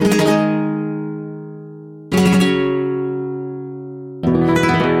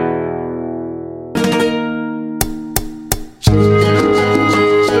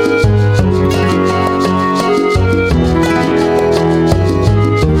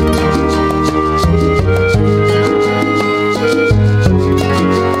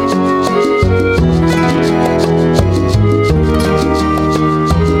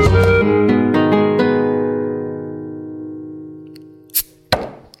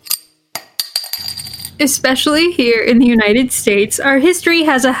especially here in the United States, our history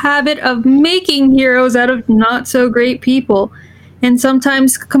has a habit of making heroes out of not so great people, and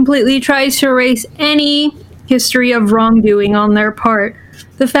sometimes completely tries to erase any history of wrongdoing on their part.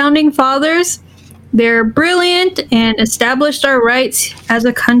 The founding fathers, they're brilliant and established our rights as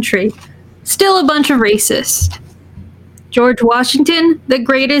a country. Still a bunch of racists. George Washington, the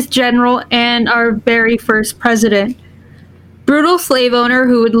greatest general and our very first president. Brutal slave owner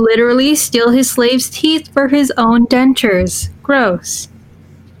who would literally steal his slaves' teeth for his own dentures. Gross.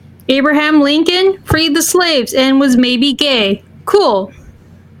 Abraham Lincoln freed the slaves and was maybe gay. Cool.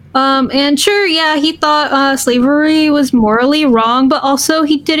 And sure, yeah, he thought slavery was morally wrong, but also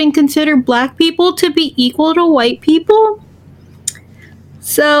he didn't consider black people to be equal to white people.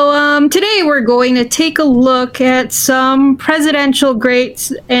 So today we're going to take a look at some presidential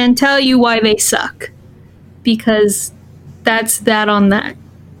greats and tell you why they suck. Because that's that on that.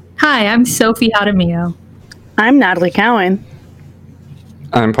 Hi, I'm Sophie Jaramillo. I'm Natalie Cowan.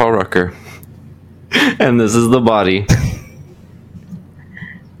 I'm Paul Rucker. And this is The Body.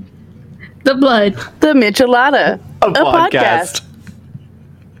 The Blood. The Michelada. A podcast.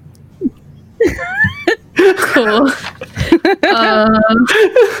 Cool.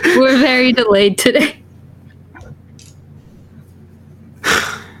 We're very delayed today.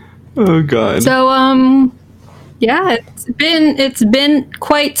 Oh god. So yeah, it's been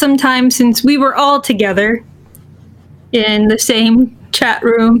quite some time since we were all together in the same chat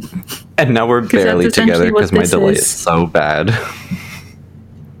room. And now we're barely together because my delay is so bad.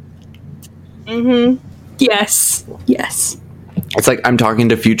 Mm-hmm. Yes. It's like I'm talking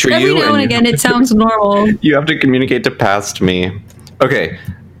to future you. Every now and again, it sounds normal. You have to communicate to past me. Okay,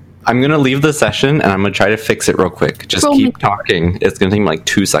 I'm going to leave the session and I'm going to try to fix it real quick. Just keep talking. It's going to take me like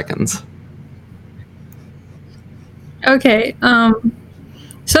 2 seconds. Okay,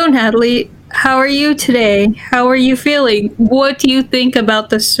 so Natalie, how are you today? How are you feeling? What do you think about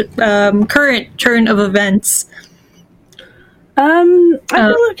this current turn of events? I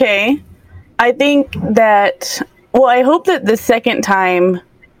feel okay. I think that, well, I hope that the second time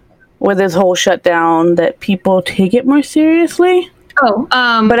with this whole shutdown that people take it more seriously. But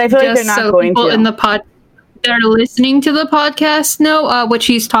I feel like they're not going to. In the that are listening to the podcast know what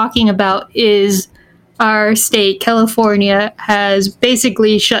she's talking about is our state, California, has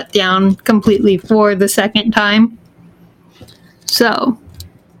basically shut down completely for the second time. So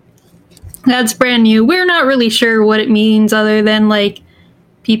that's brand new. We're not really sure what it means other than like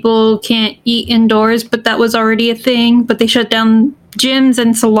people can't eat indoors, but that was already a thing. But they shut down gyms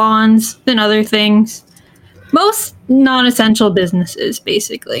and salons and other things. Most non-essential businesses,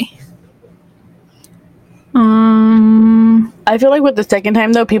 basically. I feel like with the second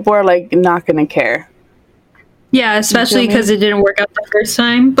time, though, people are like not going to care. Yeah, especially because it didn't work out the first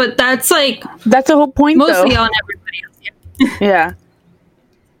time. But that's like... That's the whole point, mostly though. on everybody else. Yeah.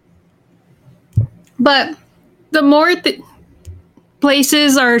 But the more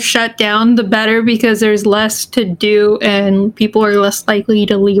places are shut down, the better, because there's less to do and people are less likely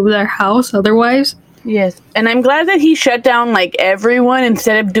to leave their house otherwise. Yes. And I'm glad that he shut down like everyone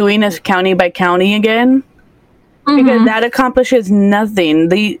instead of doing us county by county again. Because that accomplishes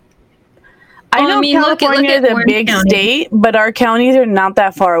nothing. I know California is a big state, but our counties are not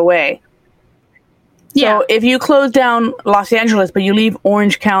that far away. Yeah. So if you close down Los Angeles, but you leave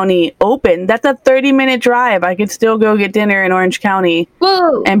Orange County open, that's a 30-minute drive. I could still go get dinner in Orange County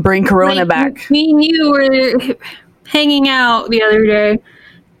and bring Corona back. Me and you were hanging out the other day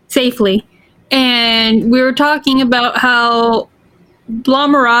safely, and we were talking about how La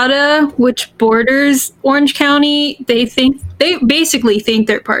Mirada, which borders Orange County, they basically think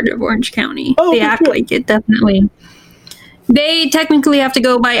they're part of Orange County. They act like it, definitely. They technically have to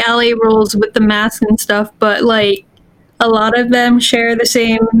go by LA rules with the mask and stuff, but like a lot of them share the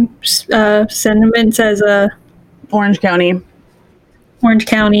same sentiments as Orange County,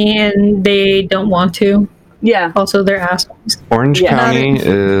 and they don't want to. Yeah. Also, they're assholes. Orange County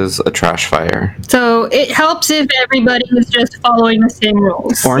is a trash fire. So it helps if everybody is just following the same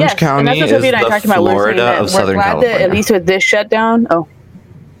rules. Orange County is the Florida of Southern California. At least with this shutdown. Oh.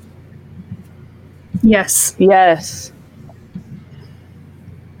 Yes.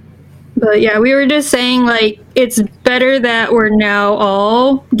 But yeah, we were just saying, like, it's better that we're now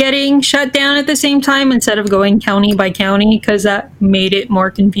all getting shut down at the same time instead of going county by county, because that made it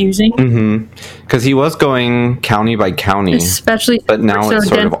more confusing. Because he was going county by county, especially, but now it's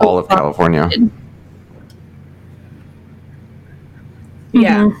sort of all of California.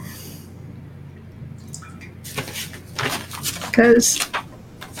 Yeah. Because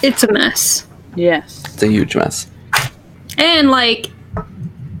it's a mess. Yes. It's a huge mess. And, like,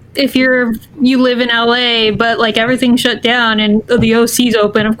 if you live in LA, but like everything's shut down and the OC's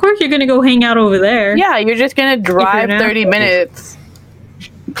open, of course you're gonna go hang out over there. Yeah, you're just gonna drive 30 minutes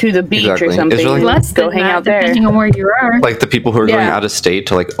to the beach or something. Like, less go hang out there, depending on where you are. Like the people who are going out of state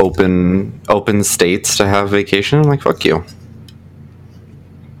to like open states to have vacation. I'm like, fuck you.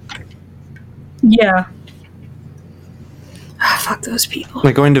 Yeah. Fuck those people.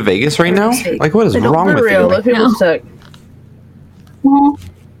 Like going to Vegas right now? Like what is wrong with you? Those people suck.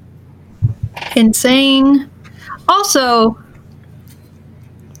 Insane. Also,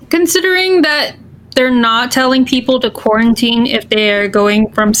 considering that they're not telling people to quarantine if they're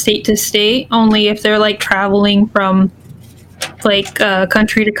going from state to state, only if they're like traveling from like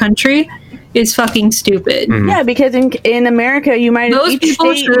country to country, is fucking stupid. Mm-hmm. Yeah, because in America, you might those each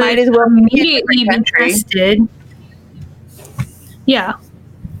people state should might as well immediately be tested. Yeah.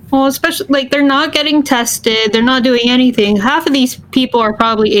 Well, especially like they're not getting tested, they're not doing anything. Half of these people are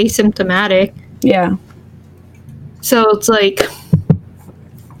probably asymptomatic. Yeah. So it's like,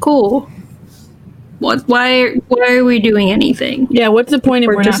 cool. What? Why are we doing anything? Yeah. What's the point if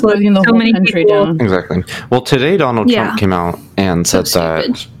we're not closing the whole country down? Exactly. Well, today Donald Trump came out and said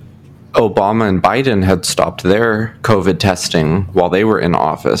that Obama and Biden had stopped their COVID testing while they were in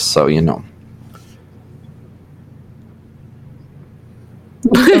office. So you know.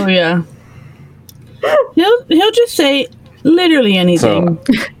 Oh yeah. He'll just say literally anything.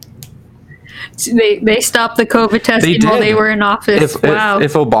 So, they stopped the COVID testing while they were in office. If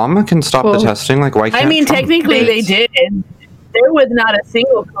Obama can stop the testing, like why can't Trump? Technically they did. There was not a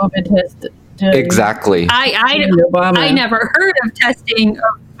single COVID test. Exactly. I never heard of testing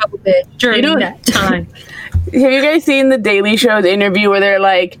of COVID during that time. Have you guys seen the Daily Show's interview where they're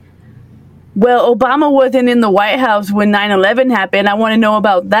like, well, Obama wasn't in the White House when 9/11 happened. I want to know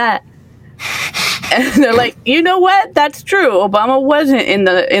about that. And they're like, you know what? That's true. Obama wasn't in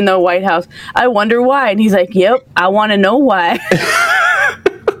the White House. I wonder why. And he's like, yep, I want to know why.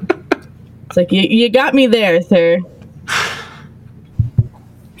 It's like, you got me there, sir.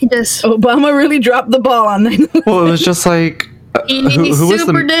 He does. Obama really dropped the ball on that. Well, it was just like, who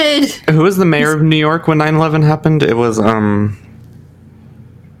was the mayor of New York when 9/11 happened? It was,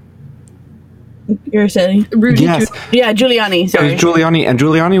 You're saying? Giuliani. Sorry. It was Giuliani. And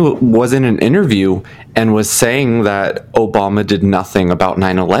Giuliani was in an interview and was saying that Obama did nothing about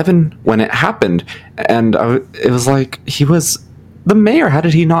 9/11 when it happened. And it was like, he was the mayor. How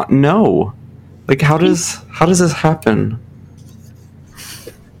did he not know? Like, how does this happen?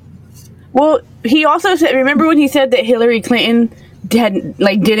 Well, he also said, remember when he said that Hillary Clinton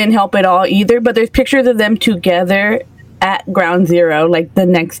didn't help at all either, but there's pictures of them together at Ground Zero, like the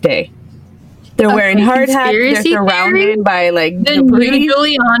next day. They're wearing hard hats. They're surrounded by debris.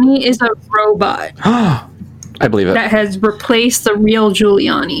 Giuliani is a robot. I believe it. That has replaced the real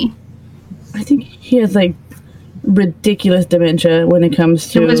Giuliani. I think he has ridiculous dementia when it comes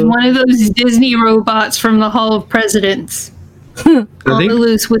to. It was one of those Disney robots from the Hall of Presidents. On the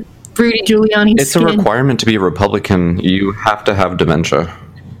loose with Rudy Giuliani's It's a requirement to be a Republican. You have to have dementia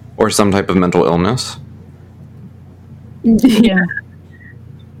or some type of mental illness. Yeah.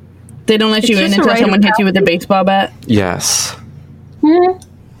 They don't let you in until someone hits you with a baseball bat? Yes. Mm-hmm.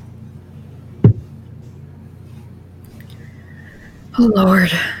 Oh,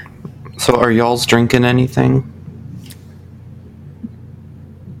 Lord. So are y'all's drinking anything?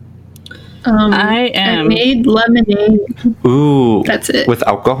 I am. I made lemonade. Ooh. That's it. With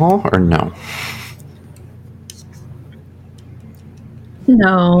alcohol or no?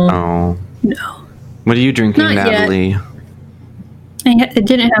 No. Oh. No. What are you drinking, Not Natalie? Yet. I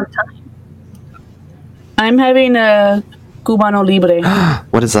didn't have time. I'm having a Cubano Libre.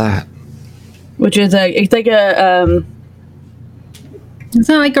 What is that? Which is it's like It's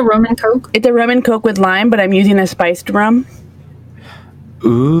not like a rum and coke. It's a rum and coke with lime, but I'm using a spiced rum.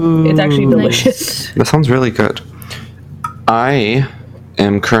 Ooh. It's actually delicious. That sounds really good. I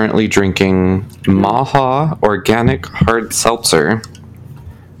am currently drinking Maha Organic Hard Seltzer.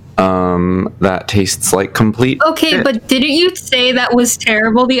 That tastes like complete. Okay, shit. but didn't you say that was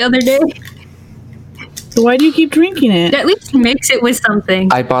terrible the other day? So why do you keep drinking it? At least mix it with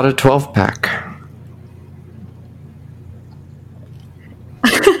something. I bought a 12-pack.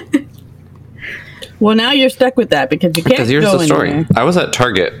 Well, now you're stuck with that because you can't. Because here's go the story. anywhere. I was at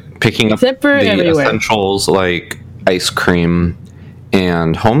Target picking up the essentials like ice cream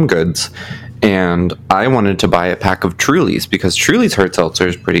and home goods, and I wanted to buy a pack of Truly's because Truly's hard seltzer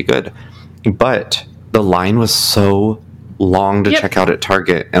is pretty good. But the line was so long to check out at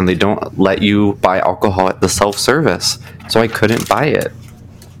Target, and they don't let you buy alcohol at the self-service, so I couldn't buy it.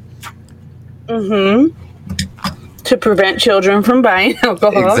 to prevent children from buying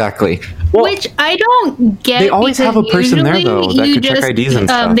alcohol. Exactly. Well, which I don't get. They always have a person there, though, that could check IDs and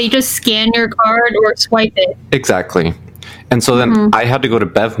stuff. They just scan your card or swipe it. Exactly. And so then I had to go to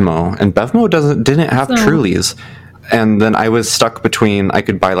Bevmo, and Bevmo didn't have Trulies. And then I was stuck between, I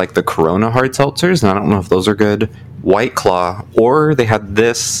could buy like the Corona hard seltzers, and I don't know if those are good, White Claw, or they had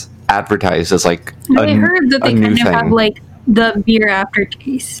this advertised as like I heard that they kind of have like the beer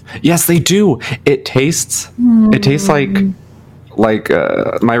aftertaste. Yes, they do. It tastes like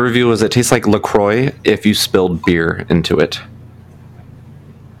my review was it tastes like LaCroix if you spilled beer into it.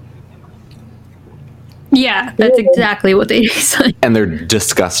 Yeah, that's exactly what they taste like. And they're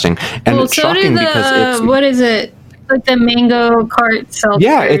disgusting. And it's shocking because it's... What is it? Like the mango cart seltzer.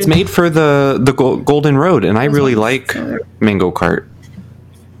 Yeah, it's made for the Golden Road, and I really like Mango Cart.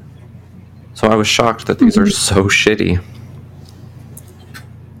 So I was shocked that these are so shitty.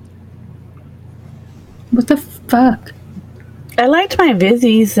 What the fuck? I liked my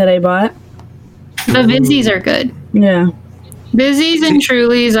Vizzies that I bought. The Vizzies are good. Yeah. Vizzies and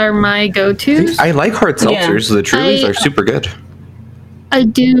Trulies are my go-tos. I like hard seltzers. Yeah. The Trulies are super good. I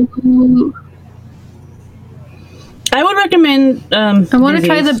do. I would recommend. I want to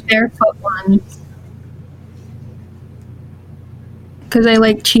try the Barefoot ones because I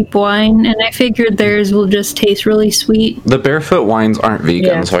like cheap wine, and I figured theirs will just taste really sweet. The Barefoot wines aren't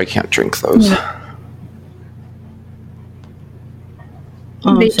vegan, so I can't drink those. Yeah.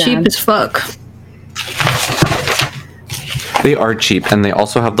 They're cheap as fuck. They are cheap, and they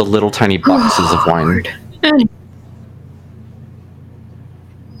also have the little tiny boxes of wine.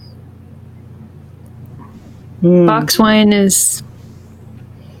 Box wine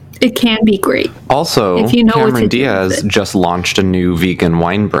it can be great. Also, if you know Cameron Diaz just launched a new vegan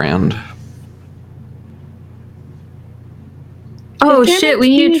wine brand. Oh shit, we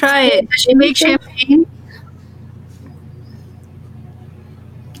need to try it. Does she make champagne?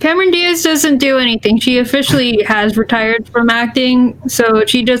 Cameron Diaz doesn't do anything. She officially has retired from acting, so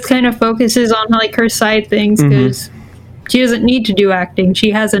she just kind of focuses on like her side things because she doesn't need to do acting. She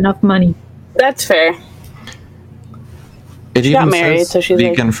has enough money. That's fair. It even says so she's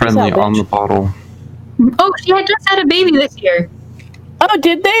vegan like, friendly on the bottle. Oh, she had just had a baby this year. Oh,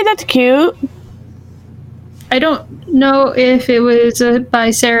 did they? That's cute. I don't know if it was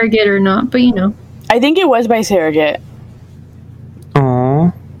by surrogate or not, but you know. I think it was by surrogate.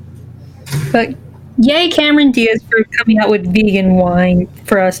 Aww. But yay, Cameron Diaz for coming out with vegan wine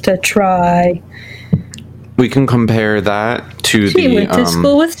for us to try. We can compare that to she went to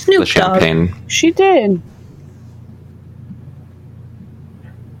school with Snoop the champagne. Dogg. She did.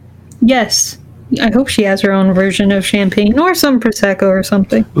 Yes. I hope she has her own version of champagne or some Prosecco or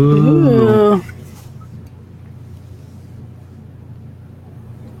something. Ooh.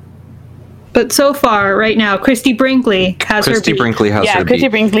 But so far, right now, Christy Brinkley has her Christy Brinkley has her Christy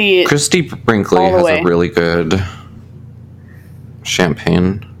Brinkley. Christy Brinkley has a really good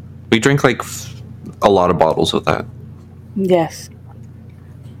champagne. We drink like a lot of bottles of that. Yes.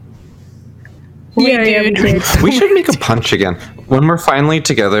 We do. We should make a punch again. When we're finally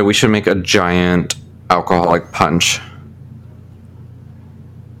together, we should make a giant alcoholic punch.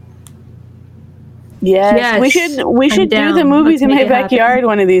 Yes. We should do the movies in my backyard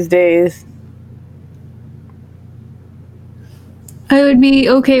one of these days. I would be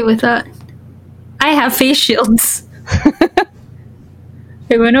okay with that. I have face shields.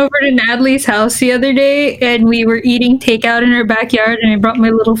 I went over to Natalie's house the other day and we were eating takeout in her backyard and I brought my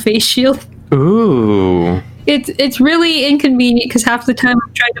little face shield. Ooh. It's really inconvenient because half the time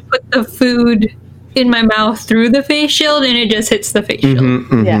I'm trying to put the food in my mouth through the face shield and it just hits the face shield.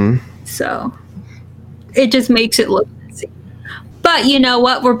 Yeah. So it just makes it look messy. But you know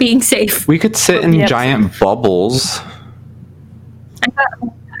what? We're being safe. We could sit in giant bubbles.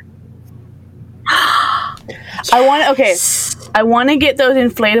 I want to get those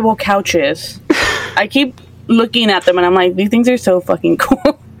inflatable couches. I keep looking at them and I'm like, these things are so fucking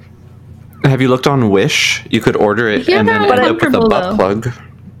cool. Have you looked on Wish? You could order it and then end up with a butt plug.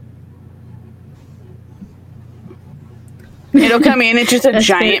 It'll come in, it's just a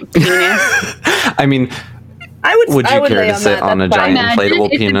giant penis. I mean, would you care to sit on a giant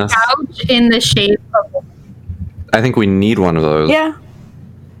inflatable penis? A couch in the shape of I think we need one of those. Yeah.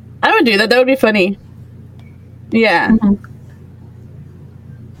 I would do that. That would be funny. Yeah.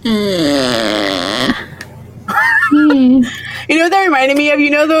 You know what that reminded me of? You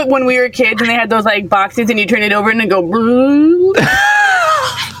know when we were kids and they had those like boxes and you turn it over and it go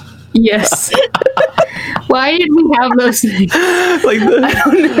Yes. Why did we have those things? Like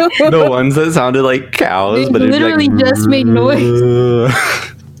the ones that sounded like cows, they but literally like, just made noise.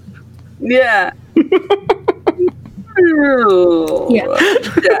 Yeah. Yeah.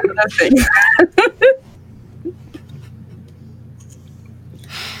 That's it.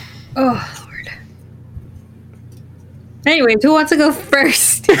 Oh, Lord. Anyway, who wants to go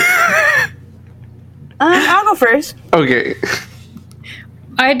first? I'll go first. Okay.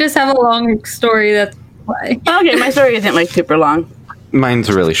 I just have a long story, that's why. Okay, my story isn't like super long.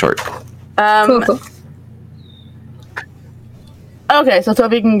 Mine's really short. Cool. Okay, so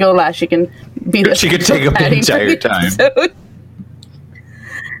Sophie can go last. She can be the. She could take up the entire time.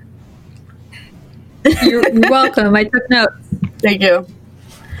 You're welcome. I took notes. Thank you.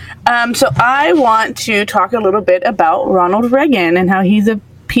 So I want to talk a little bit about Ronald Reagan and how he's a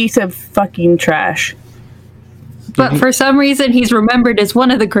piece of fucking trash. But for some reason, he's remembered as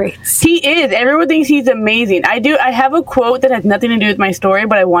one of the greats. He is. Everyone thinks he's amazing. I have a quote that has nothing to do with my story,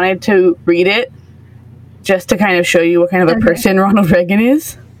 but I wanted to read it just to kind of show you what kind of a person Ronald Reagan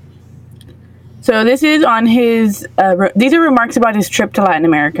is. So this is on his, these are remarks about his trip to Latin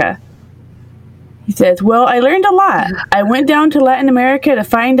America. He says, well, I learned a lot. I went down to Latin America to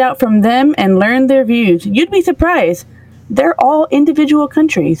find out from them and learn their views. You'd be surprised. They're all individual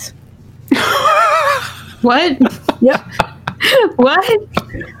countries. What? Yep. What?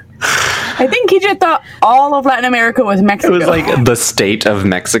 I think he just thought all of Latin America was Mexico. It was like the state of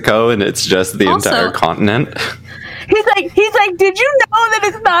Mexico, and it's just the entire continent. He's like, did you know that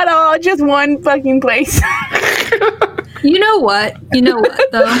it's not all just one fucking place? You know what, though?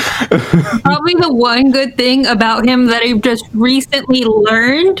 Probably the one good thing about him that I've just recently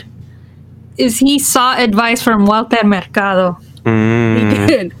learned is he sought advice from Walter Mercado. He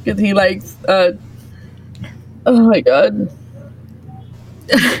did, because he likes, oh my god.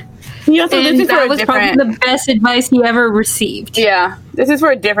 Yeah, so and that was probably the best advice he ever received. Yeah, this is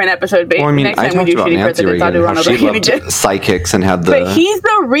for a different episode. But well, I mean, next I time we talked do about Nancy Reagan, how she loved psychics and had the... But he's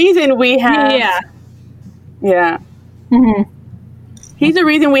the reason we have... Yeah. Mm-hmm. He's the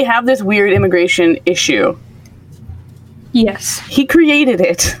reason we have this weird immigration issue. Yes. He created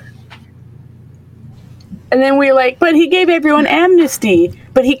it. And then we're like, but he gave everyone amnesty.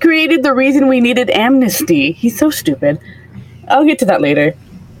 But he created the reason we needed amnesty. He's so stupid. I'll get to that later.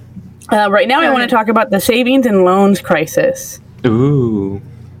 Right now, I want to talk about the savings and loans crisis. Ooh.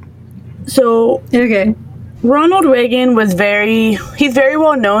 So, okay. Ronald Reagan was he's very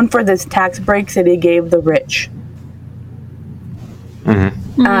well known for the tax breaks that he gave the rich.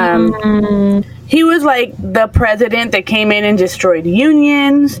 Mm-hmm. He was like the president that came in and destroyed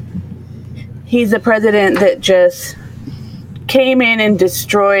unions. He's the president that just came in and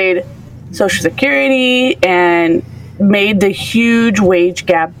destroyed Social Security and made the huge wage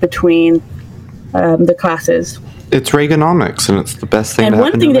gap between the classes. It's Reaganomics, and it's the best thing. And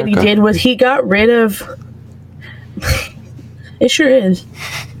one thing that he did was he got rid of. It sure is.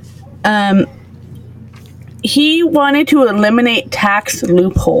 He wanted to eliminate tax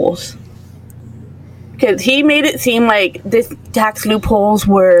loopholes because he made it seem like this tax loopholes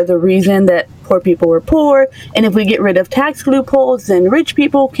were the reason that poor people were poor, and if we get rid of tax loopholes, then rich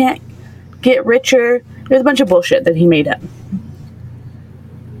people can't get richer. There's a bunch of bullshit that he made up.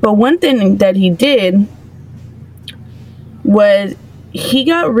 But one thing that he did was he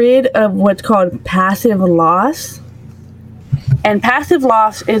got rid of what's called passive loss. And passive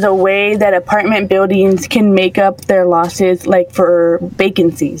loss is a way that apartment buildings can make up their losses, like for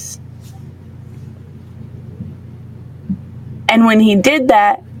vacancies. And when he did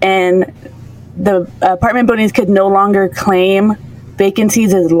that, and the apartment buildings could no longer claim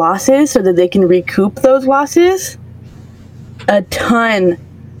vacancies as losses so that they can recoup those losses, a ton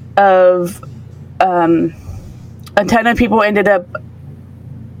of people ended up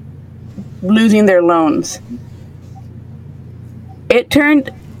losing their loans. It turned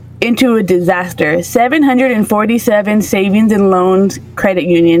into a disaster. 747 savings and loans credit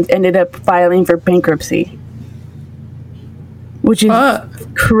unions ended up filing for bankruptcy, which is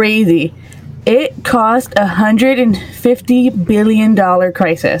crazy. It cost $150 billion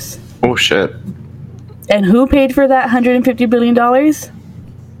crisis. Oh, shit. And who paid for that $150 billion?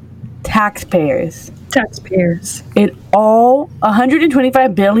 Taxpayers. It all,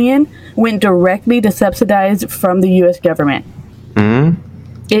 $125 billion went directly to subsidize from the U.S. government. Mm-hmm.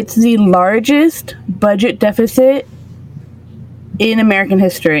 It's the largest budget deficit in American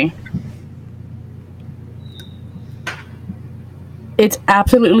history. It's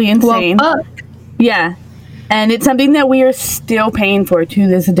absolutely insane. Well, yeah. And it's something that we are still paying for to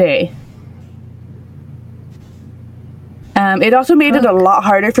this day. It also made it a lot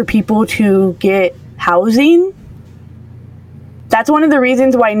harder for people to get housing. That's one of the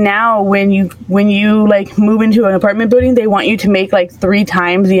reasons why now when you like move into an apartment building, they want you to make like 3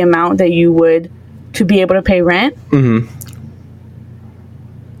 times the amount that you would to be able to pay rent.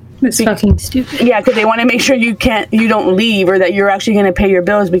 It's fucking stupid. Yeah, because they want to make sure you don't leave, or that you're actually going to pay your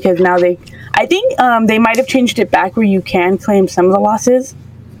bills, because now I think they might have changed it back where you can claim some of the losses.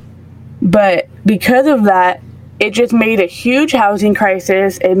 But because of that, it just made a huge housing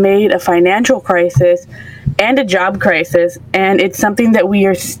crisis. It made a financial crisis and a job crisis. And it's something that we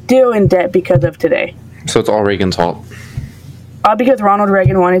are still in debt because of today. So it's all Reagan's fault. All because Ronald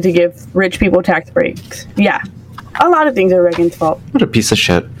Reagan wanted to give rich people tax breaks. Yeah. A lot of things are Reagan's fault. What a piece of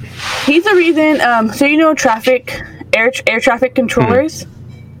shit. He's the reason, so air traffic controllers?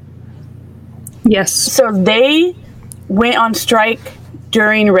 Yes. So they went on strike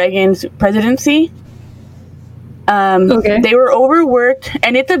during Reagan's presidency. They were overworked,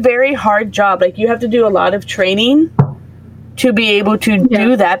 and it's a very hard job. Like, you have to do a lot of training to be able to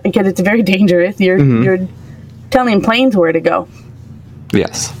do that, because it's very dangerous. You're telling planes where to go.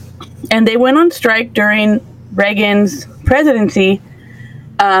 Yes. And they went on strike during Reagan's presidency,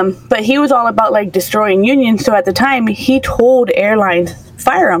 but he was all about like destroying unions. So at the time, he told airlines,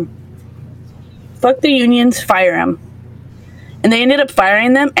 fire them. Fuck the unions, fire them. And they ended up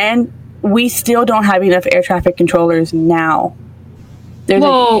firing them, and we still don't have enough air traffic controllers now.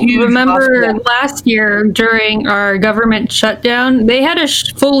 Remember last year during our government shutdown, they had to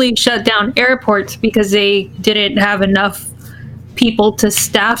fully shut down airports because they didn't have enough people to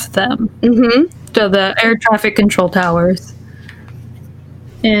staff them. So the air traffic control towers.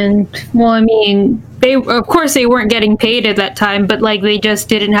 And, well, I mean, they weren't getting paid at that time, but, like, they just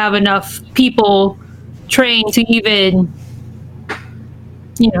didn't have enough people trained to even,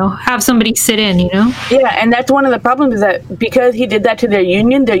 have somebody sit in, Yeah, and that's one of the problems, is that because he did that to their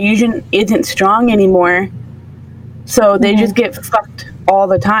union isn't strong anymore. So they just get fucked all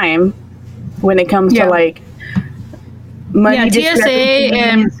the time when it comes to, like, money. Yeah, TSA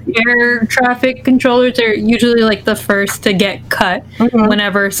and air traffic controllers are usually like the first to get cut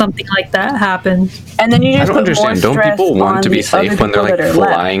whenever something like that happens. And then you just I don't understand. Don't people want to be safe when they're like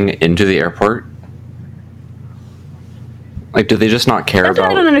flying into the airport? Like, do they just not care That's about?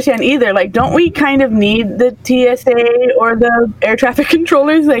 What I don't understand either. Like, don't we kind of need the TSA or the air traffic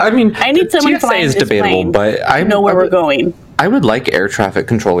controllers? Like, I mean, I need someone TSA flying is this debatable, plane but I know where we're going. I would like air traffic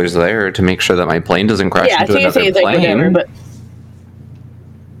controllers there to make sure that my plane doesn't crash into another plane. Like whatever, but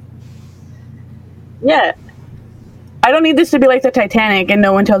yeah, I don't need this to be like the Titanic and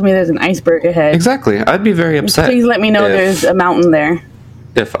no one tells me there's an iceberg ahead. Exactly. I'd be very upset. Please let me know there's a mountain there.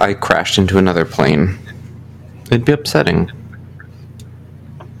 If I crashed into another plane, it'd be upsetting.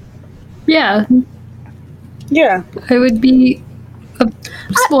 Yeah. Yeah. I would be.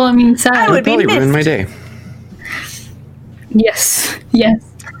 Sad. I would probably ruin my day. Yes. Yeah.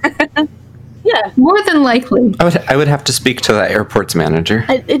 More than likely. I would have to speak to the airport's manager.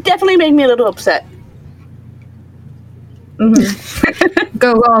 It definitely made me a little upset.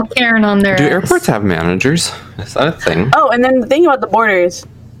 Go all Karen on their Do ass. airports have managers? Is that a thing? Oh, and then the thing about the borders.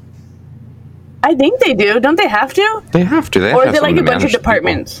 I think they do. Don't they have to? They have to. They have or to is have it like a bunch of manage the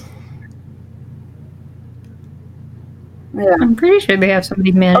departments? Yeah. I'm pretty sure they have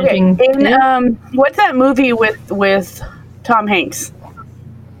somebody managing. Okay. What's that movie with Tom Hanks?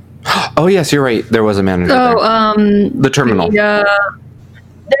 Oh yes, you're right. There was a manager. The terminal. There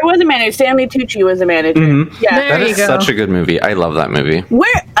was a manager. Stanley Tucci was a manager. Yeah, that is such a good movie. I love that movie.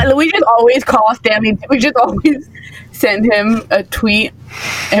 Where we just always call Stanley. We just always send him a tweet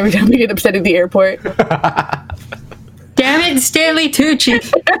every time we get upset at the airport. Damn it, Stanley Tucci!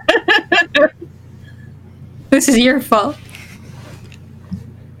 This is your fault.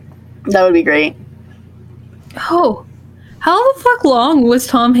 That would be great. Oh, how the fuck long was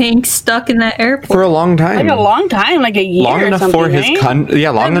Tom Hanks stuck in that airport? For a long time. Like a long time, like a year. Long enough for his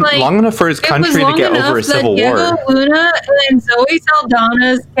long enough for his country to get over a civil war. Diego Luna and Zoe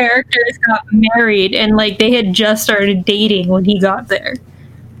Saldana's characters got married, and like they had just started dating when he got there.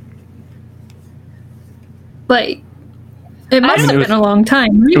 Like, it must have been a long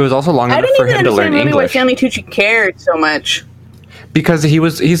time. Right? It was also long enough for him to learn English. Why Stanley Tucci cared so much. Because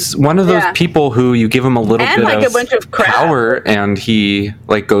he's one of those people who you give him a little bit like of a bunch of crap. Power and he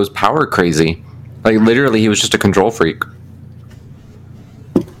like goes power crazy. Like literally he was just a control freak.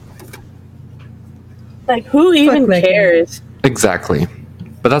 Like who even cares? Exactly.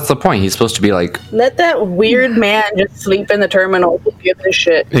 But that's the point. He's supposed to be like, let that weird man just sleep in the terminal. Who gives a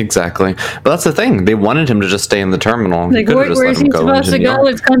shit? Exactly. But that's the thing. They wanted him to just stay in the terminal. Like where's he supposed to go?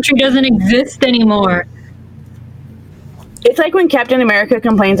 His country doesn't exist anymore. It's like when Captain America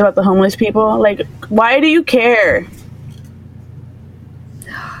complains about the homeless people. Like, why do you care?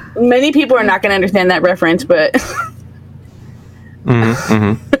 Many people are not going to understand that reference, but...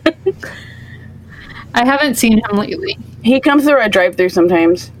 I haven't seen him lately. He comes through our drive-thru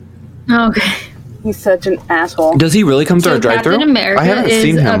sometimes. Okay. He's such an asshole. Does he really come through our drive-thru? Captain America I haven't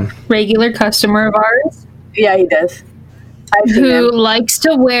seen him. A regular customer of ours. Yeah, he does. Who likes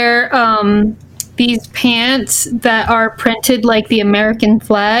to wear these pants that are printed like the American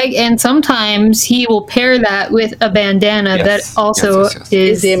flag, and sometimes he will pair that with a bandana that also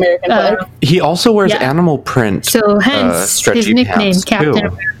is the American flag. He also wears animal print. So hence his nickname, Captain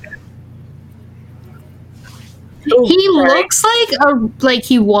America. Ooh, he looks like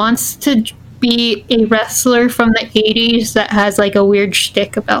he wants to be a wrestler from the 80s that has like a weird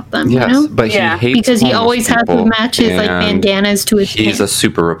shtick about them, yes, you know? But he hates because he always has to match his like bandanas to his He's pants. a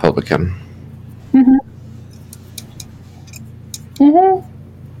super Republican.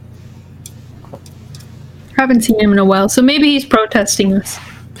 Haven't seen him in a while, so maybe he's protesting us.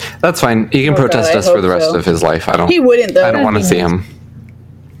 That's fine. He can protest us for the rest of his life. He wouldn't, though. I don't want to see him.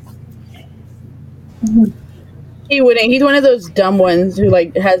 He wouldn't. He's one of those dumb ones who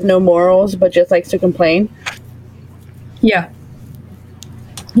like has no morals but just likes to complain. Yeah.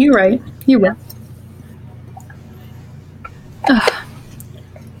 You're right. You're right.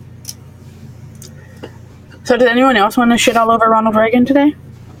 So does anyone else want to shit all over Ronald Reagan today?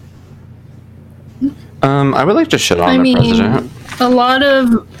 I would like to shit on the president. A lot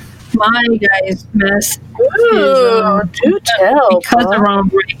of my guys' mess do tell because of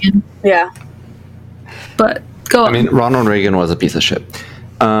Ronald Reagan. Yeah. But go on. I mean, Ronald Reagan was a piece of shit.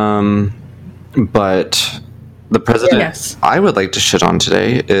 But the president I would like to shit on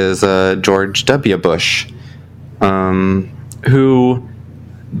today is George W. Bush, who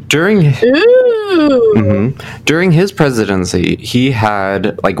during his presidency, he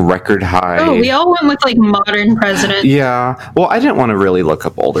had like record high. Oh, we all went with like modern presidents. Yeah. Well, I didn't want to really look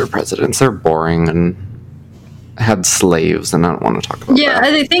up older presidents. They're boring and had slaves, and I don't want to talk about that. Yeah,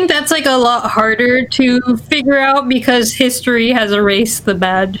 I think that's like a lot harder to figure out because history has erased the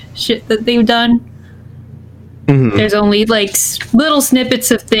bad shit that they've done. There's only like little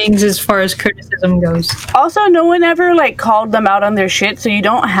snippets of things as far as criticism goes. Also, no one ever like called them out on their shit, so you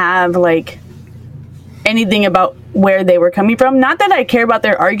don't have like anything about where they were coming from. Not that I care about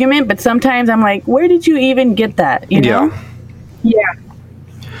their argument, but sometimes I'm like, where did you even get that? You know? Yeah.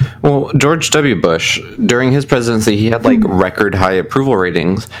 Well, George W. Bush, during his presidency, he had like record high approval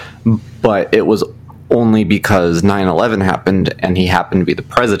ratings, but it was only because 9/11 happened and he happened to be the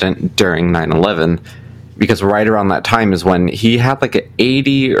president during 9/11. Because right around that time is when he had like an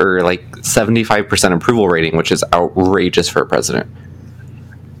 80 or like 75% approval rating, which is outrageous for a president.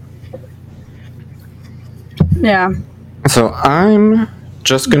 Yeah. So I'm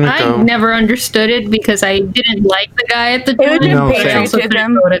just going to go. I never understood it because I didn't like the guy at the time. I also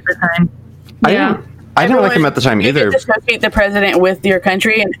couldn't vote at the time. Yeah. I didn't like him at the time either. You associate the president with your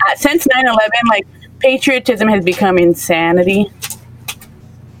country. And since 9/11, like patriotism has become insanity.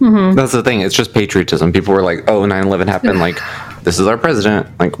 That's the thing. It's just patriotism. People were like, oh, 9/11 happened. Like, this is our president.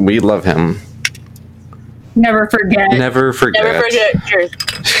 Like, we love him. Never forget. Never forget. Never forget. Cheers.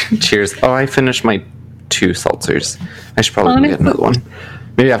 Cheers. Oh, I finished my 2 seltzers. I should probably get another one.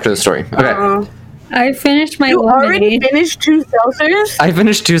 Maybe after the story. Okay. I finished my You already finished 2 seltzers? I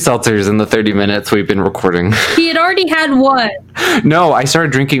finished 2 seltzers in the 30 minutes we've been recording. He had already had one. No, I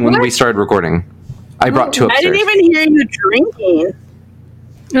started drinking when we started recording. I brought 2 upstairs. I didn't even hear you drinking.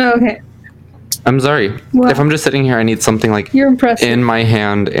 Oh, okay. I'm sorry. Well, if I'm just sitting here, I need something like you're impressive. In my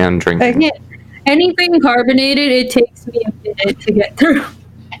hand and drinking. I can't. Anything carbonated, it takes me a minute to get through.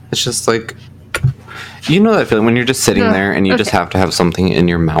 It's just like, you know that feeling when you're just sitting there and you just have to have something in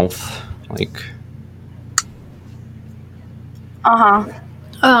your mouth, like.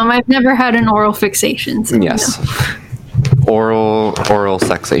 I've never had an oral fixation. So yes. Oral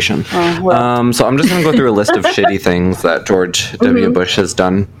sexation. So I'm just going to go through a list of shitty things that George W. Bush has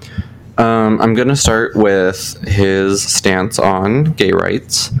done. I'm going to start with his stance on gay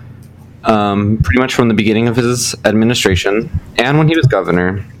rights. Pretty much from the beginning of his administration and when he was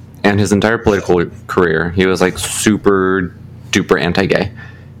governor and his entire political career, he was like super duper anti-gay.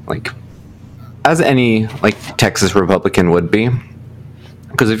 Like, as any like Texas Republican would be.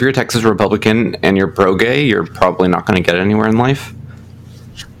 Because if you're a Texas Republican and you're pro-gay, you're probably not going to get anywhere in life.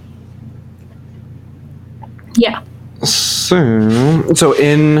 Yeah. So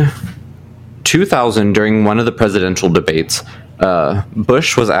in 2000, during one of the presidential debates,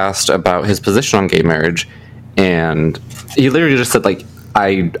 Bush was asked about his position on gay marriage, and he literally just said, like,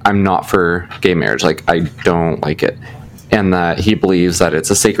 I'm not for gay marriage. Like, I don't like it. And that he believes that it's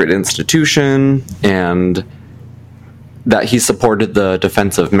a sacred institution, and that he supported the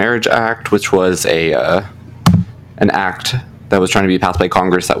Defense of Marriage Act, which was an act that was trying to be passed by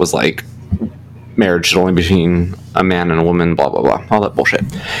Congress that was like marriage should only be between a man and a woman, blah, blah, blah, all that bullshit.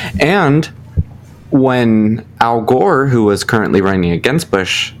 And when Al Gore, who was currently running against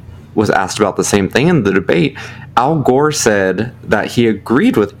Bush, was asked about the same thing in the debate, Al Gore said that he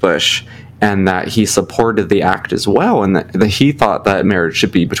agreed with Bush and that he supported the act as well, and that he thought that marriage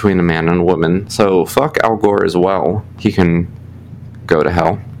should be between a man and a woman. So fuck Al Gore as well. He can go to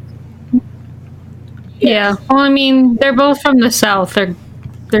hell. Yeah. Well, I mean, they're both from the South.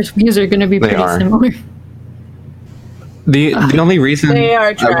 Their views are going to be pretty similar. The only reason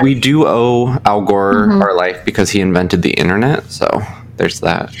we do owe Al Gore our life because he invented the internet, so there's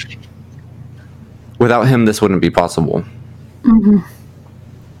that. Without him, this wouldn't be possible.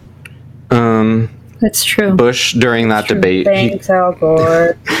 That's true. Bush, during that debate, Al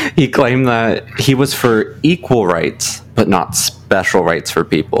Gore. He claimed that he was for equal rights, but not special rights for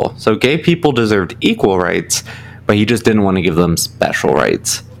people. So gay people deserved equal rights, but he just didn't want to give them special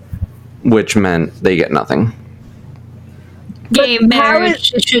rights, which meant they get nothing. Gay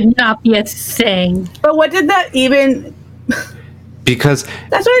marriage should not be a thing. But what did that even... Because...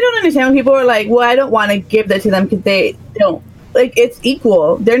 That's what I don't understand when people are like, well, I don't want to give that to them because they don't... Like, it's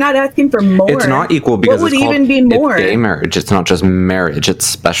equal. They're not asking for more. It's not equal because what would even be more? It's gay marriage. It's not just marriage. It's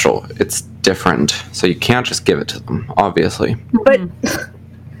special. It's different. So you can't just give it to them, obviously. But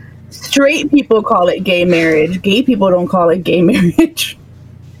straight people call it gay marriage. Gay people don't call it gay marriage.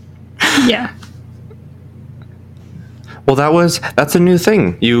 Yeah. Well, that's a new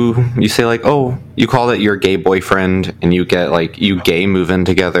thing. You say like, oh, you call it your gay boyfriend, and you get like you gay move in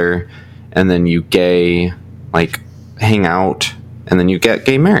together, and then you gay like hang out, and then you get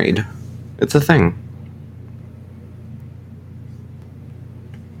gay married. It's a thing.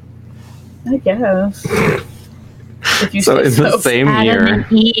 I guess. So in the same year, Adam and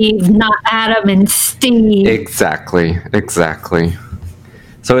Eve, not Adam and Steve. Exactly.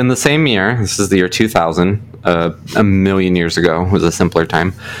 So in the same year, this is the year 2000. A million years ago was a simpler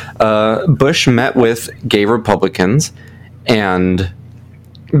time. Bush met with gay Republicans, and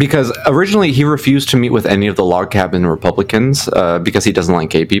because originally he refused to meet with any of the log cabin Republicans because he doesn't like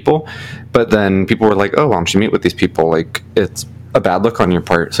gay people, but then people were like, "Oh, why don't you meet with these people? Like, it's a bad look on your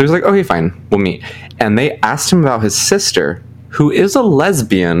part." So he's like, "Okay, fine, we'll meet." And they asked him about his sister, who is a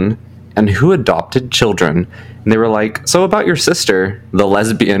lesbian and who adopted children. And they were like, "So about your sister, the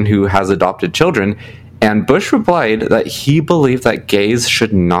lesbian who has adopted children?" And Bush replied that he believed that gays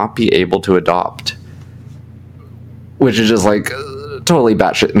should not be able to adopt, which is just like totally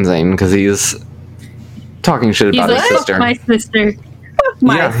batshit insane because he's talking shit about his sister. My sister.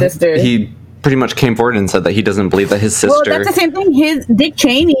 My sister. He pretty much came forward and said that he doesn't believe that his sister... Well, that's the same thing. Dick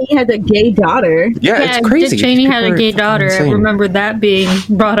Cheney has a gay daughter. Yeah, it's crazy. Dick Cheney had a gay daughter. Insane. I remember that being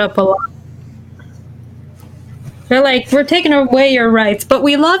brought up a lot. They're like, we're taking away your rights, but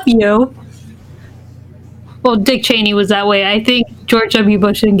we love you. Well, Dick Cheney was that way. I think George W.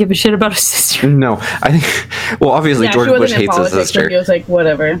 Bush didn't give a shit about his sister. No, I think... Well, obviously, George Bush hates his sister. He was like,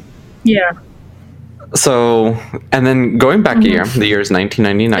 whatever. Yeah. So, and then going back a year, the year is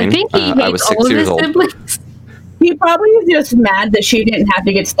 1999. I think he hates I was 6 years old. Siblings. He probably is just mad that she didn't have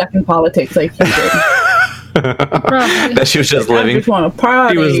to get stuck in politics like he did. That she was just living... Just want to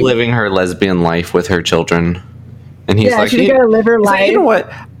party. She was living her lesbian life with her children. And he's like... she got to live her life. Like, you know what?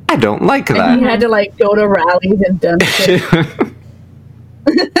 I don't like that. And he had to like go to rallies and dumb shit.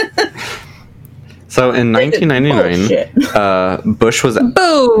 So in 1999, Bush was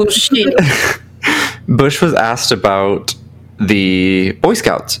bullshit. Bush was asked about the Boy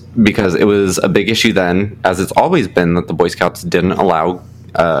Scouts because it was a big issue then, as it's always been, that the Boy Scouts didn't allow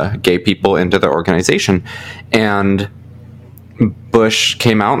gay people into their organization. And Bush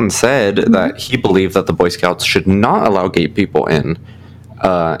came out and said that he believed that the Boy Scouts should not allow gay people in.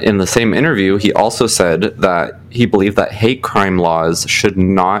 In the same interview, he also said that he believed that hate crime laws should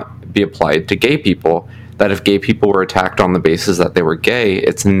not be applied to gay people, that if gay people were attacked on the basis that they were gay,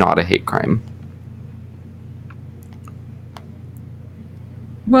 it's not a hate crime.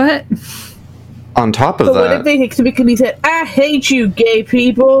 What? On top of that... what if they because he said, I hate you, gay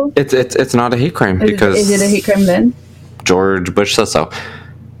people? It's not a hate crime because... Is it a hate crime then? George Bush says so.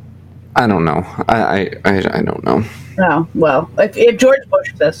 I don't know. I don't know. Oh, well, if George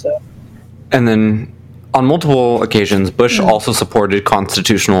Bush says so. And then, on multiple occasions, Bush also supported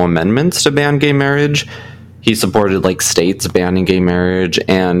constitutional amendments to ban gay marriage. He supported, like, states banning gay marriage,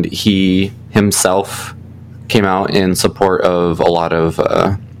 and he himself came out in support of a lot of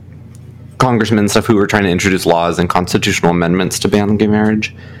congressmen and stuff who were trying to introduce laws and constitutional amendments to ban gay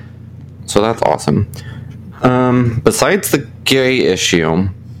marriage. So that's awesome. Besides the gay issue,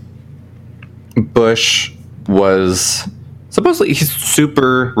 Bush was supposedly he's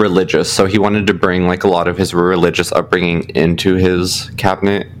super religious, so he wanted to bring like a lot of his religious upbringing into his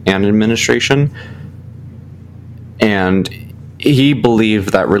cabinet and administration. And he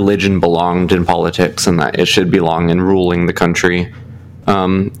believed that religion belonged in politics and that it should belong in ruling the country.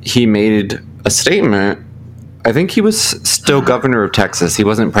 He made a statement, I think he was still governor of Texas, he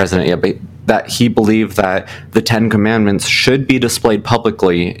wasn't president yet, but that he believed that the 10 Commandments should be displayed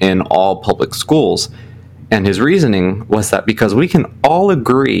publicly in all public schools. And his reasoning was that because we can all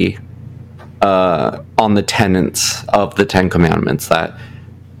agree on the tenets of the 10 Commandments, that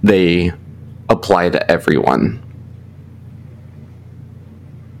they apply to everyone.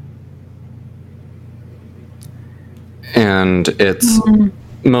 And it's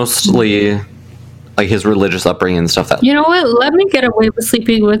mostly like his religious upbringing and stuff that... You know what? Let me get away with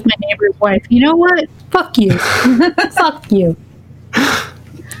sleeping with my neighbor's wife. You know what? Fuck you. Fuck you.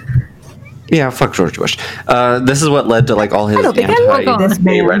 Yeah, fuck George Bush. This is what led to like all his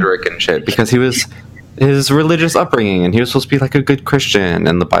anti-gay rhetoric and shit, because he was his religious upbringing, and he was supposed to be like a good Christian,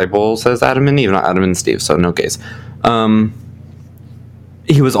 and the Bible says Adam and Eve, not Adam and Steve, so no gays.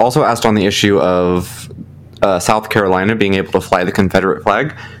 He was also asked on the issue of South Carolina being able to fly the Confederate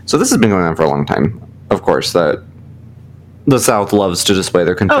flag. So this has been going on for a long time, of course, that the South loves to display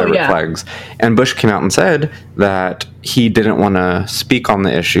their Confederate flags. And Bush came out and said that he didn't want to speak on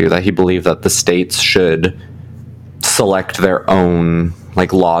the issue, that he believed that the states should select their own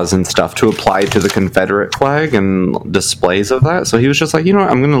like laws and stuff to apply to the Confederate flag and displays of that. So he was just like, you know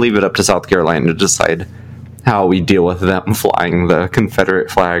what, I'm going to leave it up to South Carolina to decide how we deal with them flying the Confederate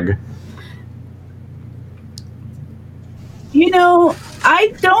flag. You know,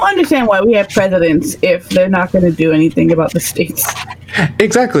 I don't understand why we have presidents if they're not going to do anything about the states.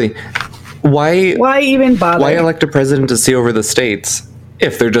 Exactly. Why even bother? Why elect a president to see over the states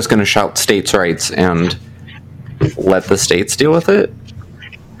if they're just going to shout states' rights and let the states deal with it?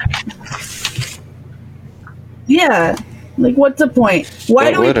 Yeah. Like, what's the point?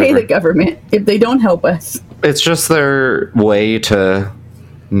 Why do we pay the government if they don't help us? It's just their way to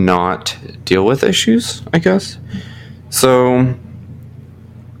not deal with issues, I guess. So,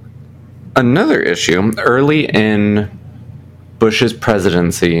 another issue, early in Bush's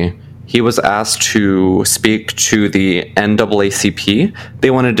presidency, he was asked to speak to the NAACP.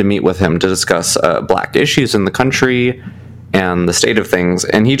 They wanted to meet with him to discuss black issues in the country and the state of things,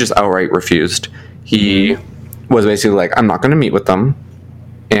 and he just outright refused. He was basically like, I'm not going to meet with them,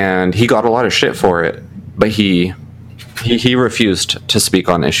 and he got a lot of shit for it, but he refused to speak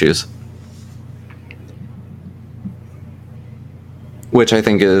on issues. Which I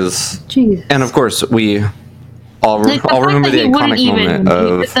think is... Jeez. And of course, we all remember the iconic moment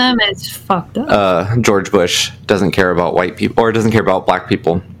of them is fucked up. George Bush doesn't care about white people, or doesn't care about black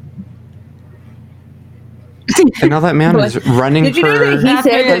people. And now that man is running Did you know that he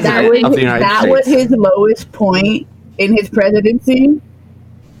said that was his lowest point in his presidency?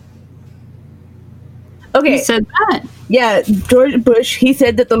 Okay. He said that. Yeah, George Bush, he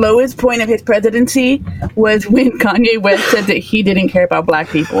said that the lowest point of his presidency was when Kanye West said that he didn't care about black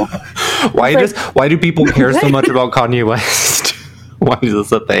people. Why do people care so much about Kanye West? Why is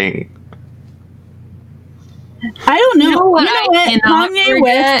this a thing? I don't know. You know what? Kanye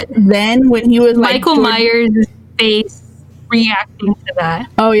West, then when he was like Michael Myers' face reacting to that.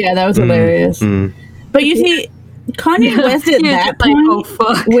 Oh yeah, that was hilarious. But you see, Kanye West at that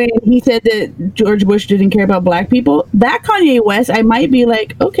point, when he said that George Bush didn't care about black people, that Kanye West, I might be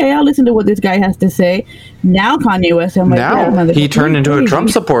like, okay, I'll listen to what this guy has to say. Now Kanye West, I'm like, now he turned into a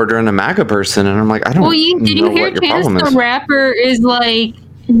Trump supporter and a MAGA person, and I'm like, I don't know. Did you hear Chance the Rapper is like,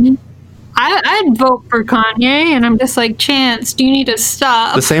 I'd vote for Kanye, and I'm just like, Chance, do you need to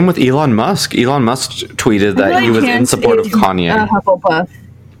stop? The same with Elon Musk. Elon Musk tweeted that he was in support of Kanye. Hufflepuff.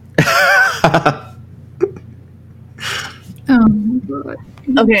 Oh my god.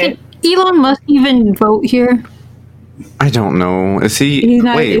 Okay. Did Elon Musk even vote here? I don't know. Is he? He's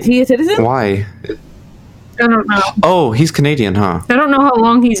not. Wait, is he a citizen? Why? I don't know. Oh, he's Canadian, huh? I don't know how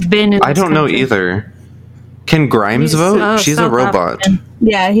long he's been in this I don't know either. Can Grimes vote? She's South a robot. African.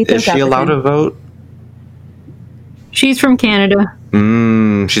 Yeah, is she allowed to vote? She's from Canada.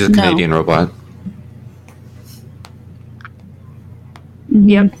 She's a Canadian robot.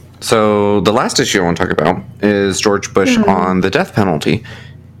 Yep. So the last issue I want to talk about is George Bush on the death penalty,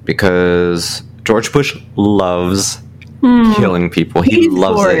 because George Bush loves killing people. He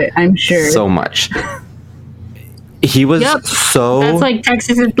loves it, I'm sure, so much. He was so... That's like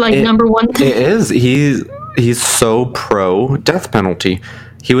Texas is like number one thing. It is. He's so pro death penalty.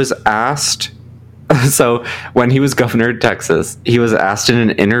 He was asked... So when he was governor of Texas, he was asked in an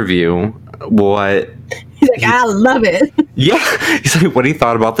interview what he's like, I love it. Yeah, he's like, what he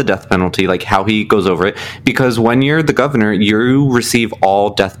thought about the death penalty, like how he goes over it. Because when you're the governor, you receive all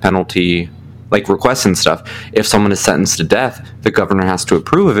death penalty like requests and stuff. If someone is sentenced to death, the governor has to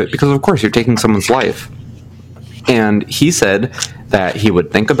approve of it because, of course, you're taking someone's life. And he said that he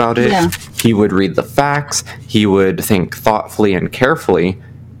would think about it. Yeah. He would read the facts. He would think thoughtfully and carefully.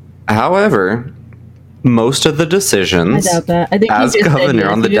 However, most of the decisions as governor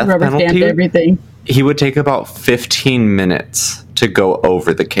on the death penalty, he would take about 15 minutes to go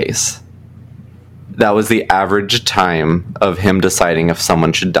over the case. That was the average time of him deciding if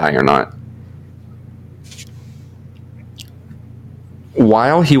someone should die or not.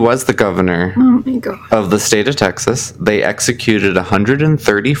 While he was the governor of the state of Texas, they executed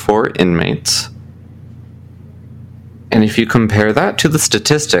 134 inmates. And if you compare that to the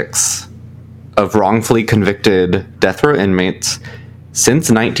statistics of wrongfully convicted death row inmates, since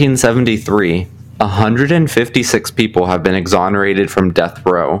 1973, 156 people have been exonerated from death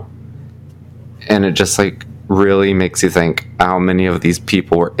row. And it just like really makes you think how many of these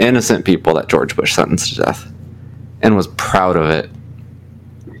people were innocent people that George Bush sentenced to death and was proud of it.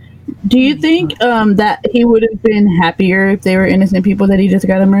 Do you think that he would have been happier if they were innocent people that he just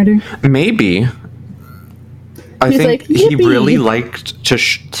got to murder? Maybe. I think like, he really liked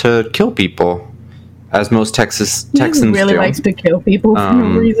to kill people, as most Texans really do. Likes to kill people for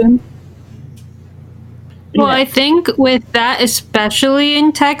no reason. Well, I think with that, especially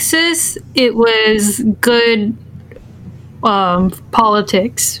in Texas, it was good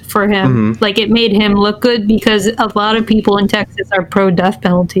politics for him. Like, it made him look good because a lot of people in Texas are pro-death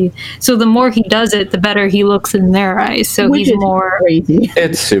penalty. So the more he does it, the better he looks in their eyes. So which he's more crazy.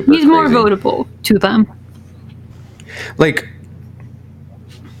 It's super He's more votable to them. Like,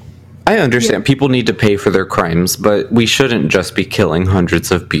 I understand people need to pay for their crimes, but we shouldn't just be killing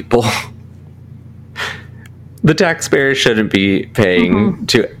hundreds of people. The taxpayer shouldn't be paying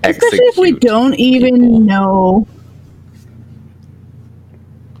to execute. Especially if we don't even know.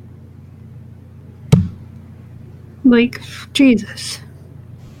 Like, Jesus.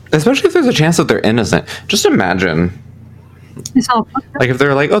 Especially if there's a chance that they're innocent. Just imagine. It's all like if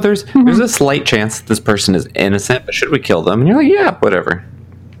they're like, oh, there's a slight chance that this person is innocent, but should we kill them? And you're like, yeah, whatever.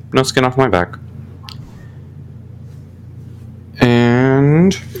 No skin off my back.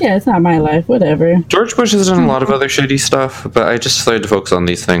 And yeah, it's not my life, whatever. George Bush has done a lot of other shitty stuff, but I just decided to focus on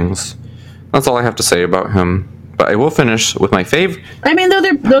these things. That's all I have to say about him. But I will finish with my favorite. I mean, those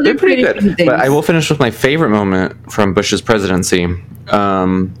are pretty good. Things. But I will finish with my favorite moment from Bush's presidency.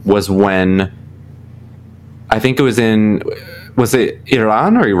 Was when I think it was was it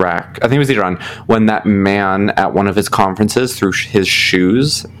Iran or Iraq? I think it was Iran. When that man at one of his conferences threw his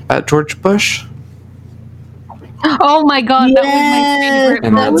shoes at George Bush. Oh my god, yes,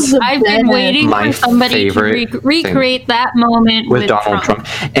 that was my favorite. I've been waiting for somebody to recreate that moment with Donald Trump.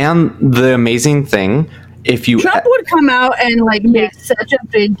 And the amazing thing, if you Trump would come out and like make such a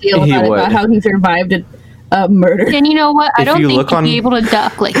big deal about how he survived a murder. And you know what? I don't think he'd be able to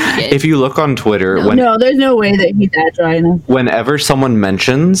duck like he did. If you look on Twitter, no, there's no way that he's that dry enough. Whenever someone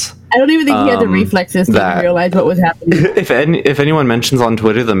mentions, I don't even think he had the reflexes to realize what was happening. If anyone mentions on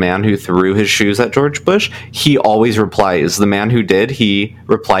Twitter the man who threw his shoes at George Bush, he always replies. The man who did, he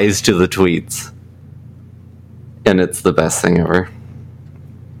replies to the tweets. And it's the best thing ever.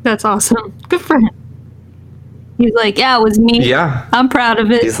 That's awesome. Good for him. He's like, yeah, it was me. Yeah. I'm proud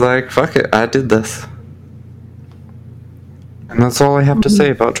of it. He's like, fuck it, I did this. And that's all I have to say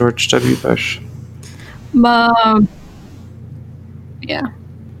about George W. Bush. Yeah.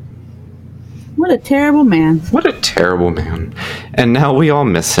 What a terrible man. What a terrible man. And now we all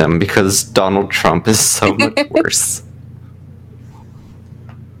miss him because Donald Trump is so much worse.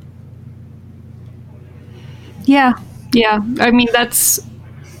 Yeah. Yeah. I mean, that's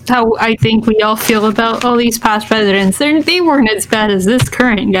how I think we all feel about all these past presidents. They weren't as bad as this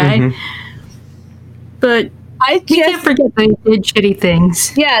current guy. But you can't forget they did shitty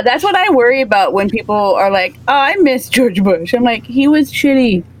things. Yeah, that's what I worry about when people are like, oh, I miss George Bush. I'm like, he was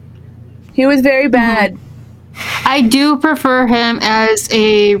shitty. He was very bad. I do prefer him as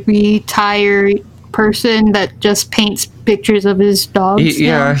a retired person that just paints pictures of his dogs.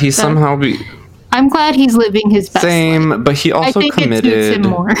 He's somehow... I'm glad he's living his best life. But he also committed him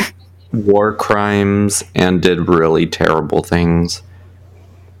more. war crimes and did really terrible things.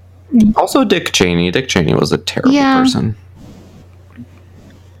 Also, Dick Cheney. Dick Cheney was a terrible person.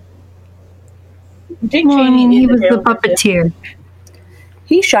 Dick Cheney, he was the puppeteer.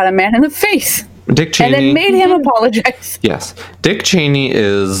 He shot a man in the face. Dick Cheney, and then made him apologize. Yes, Dick Cheney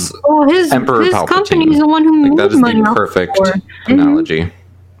is Emperor Palpatine. His company is the one who made that is money the perfect analogy.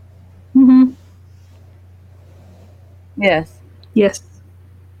 Mm-hmm. Yes. Yes.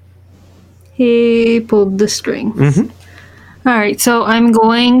 He pulled the strings. Mm-hmm. All right, so I'm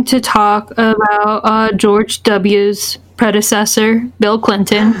going to talk about George W.'s predecessor, Bill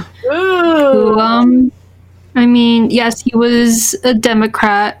Clinton. Ooh. Who, I mean, yes, he was a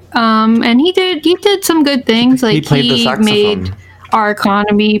Democrat, and he did some good things. Like he made our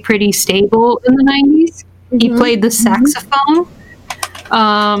economy pretty stable in the 90s. Mm-hmm. He played the saxophone.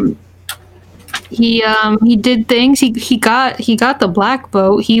 He did things. He got the black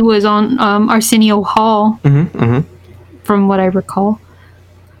vote. He was on Arsenio Hall, mm-hmm, mm-hmm. from what I recall.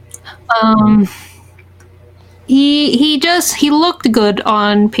 He looked good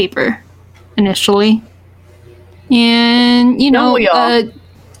on paper initially, and he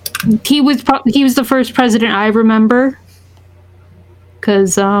was the first president I remember,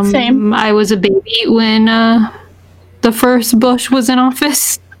 because I was a baby when the first Bush was in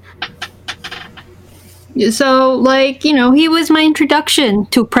office. So, like, he was my introduction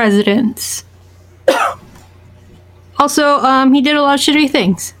to presidents. Also, he did a lot of shitty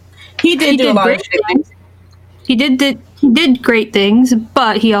things. He did do a lot of shitty things. He did great things,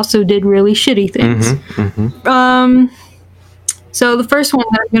 but he also did really shitty things. Mm-hmm, mm-hmm. So the first one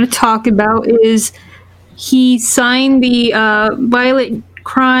that I'm going to talk about is he signed the Violent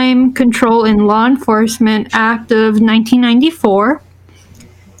Crime Control and Law Enforcement Act of 1994,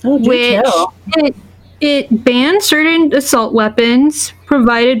 which it banned certain assault weapons,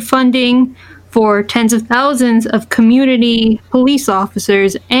 provided funding for tens of thousands of community police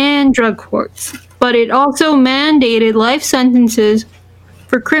officers and drug courts. But it also mandated life sentences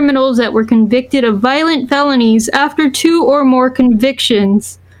for criminals that were convicted of violent felonies after 2 or more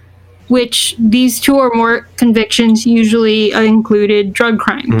convictions, which these 2 or more convictions usually included drug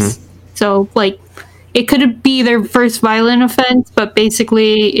crimes. Mm. So, like, it could be their first violent offense, but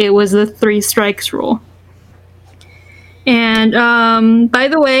basically it was the 3 strikes rule. And, by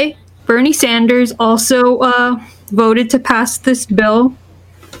the way, Bernie Sanders also voted to pass this bill.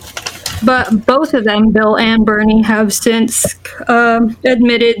 But both of them, Bill and Bernie, have since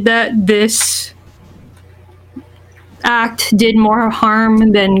admitted that this act did more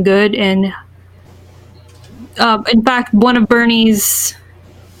harm than good. And in fact, one of Bernie's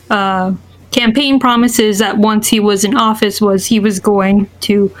campaign promises that once he was in office was he was going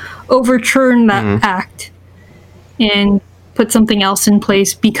to overturn that act and put something else in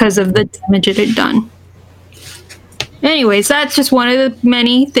place because of the damage it had done. Anyways, that's just one of the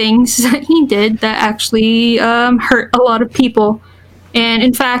many things that he did that actually hurt a lot of people. And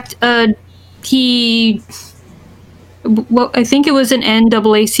in fact, I think it was an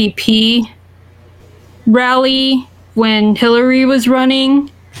NAACP rally when Hillary was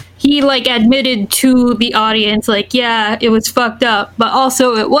running. He admitted to the audience, yeah, it was fucked up, but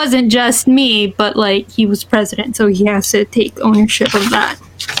also it wasn't just me, but he was president, so he has to take ownership of that.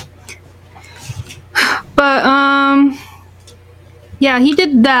 But, yeah, he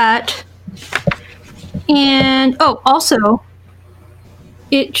did that. And, also,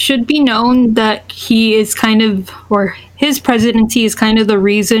 it should be known that he is his presidency is kind of the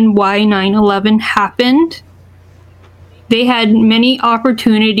reason why 9/11 happened. They had many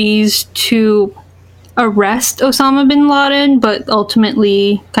opportunities to arrest Osama bin Laden, but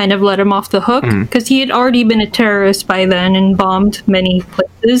ultimately kind of let him off the hook, because he had already been a terrorist by then and bombed many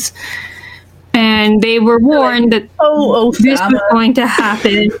places. And they were warned that this was going to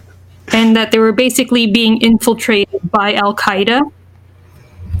happen, and that they were basically being infiltrated by Al-Qaeda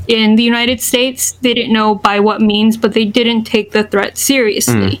in the United States. They didn't know by what means, but they didn't take the threat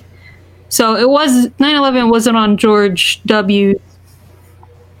seriously. So 9/11 wasn't on George W.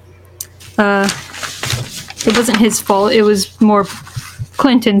 It wasn't his fault. It was more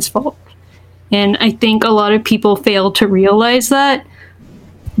Clinton's fault. And I think a lot of people fail to realize that.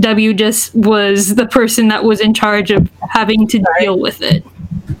 W just was the person that was in charge of having to deal with it.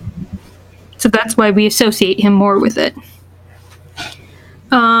 So that's why we associate him more with it.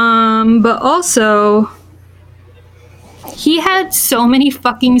 But also, he had so many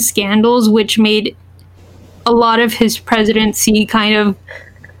fucking scandals, which made a lot of his presidency kind of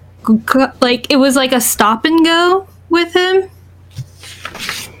it was like a stop and go with him.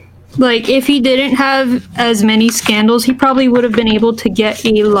 If he didn't have as many scandals, he probably would have been able to get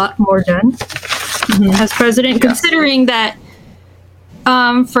a lot more done as president, considering that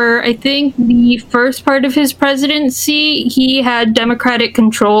for, I think, the first part of his presidency, he had Democratic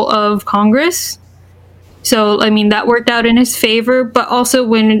control of Congress. So, that worked out in his favor. But also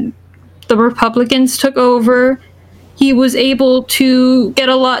when the Republicans took over, he was able to get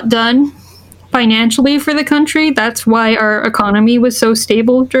a lot done financially for the country. That's why our economy was so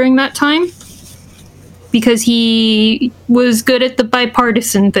stable during that time. Because he was good at the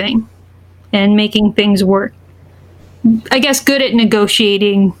bipartisan thing and making things work. I guess good at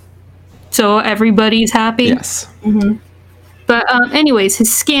negotiating so everybody's happy. Yes. Mm-hmm. But anyways,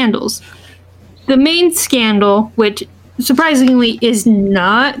 his scandals. The main scandal, which surprisingly is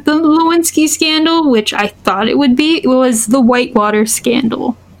not the Lewinsky scandal, which I thought it would be, was the Whitewater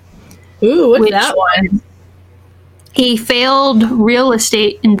scandal. Ooh, what's that one? A failed real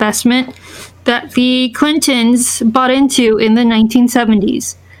estate investment that the Clintons bought into in the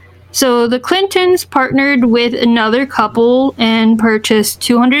 1970s. So the Clintons partnered with another couple and purchased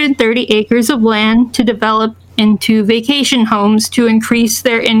 230 acres of land to develop into vacation homes to increase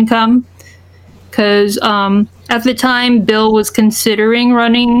their income. Because at the time, Bill was considering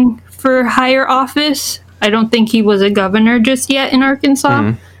running for higher office. I don't think he was a governor just yet in Arkansas.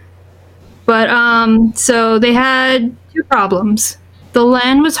 Mm-hmm. But so they had two problems. The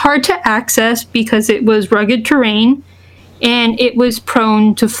land was hard to access because it was rugged terrain, and it was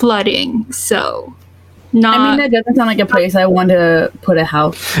prone to flooding. So, I mean, that doesn't sound like a place I want to put a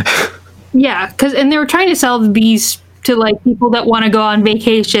house. Yeah, and they were trying to sell these to like people that want to go on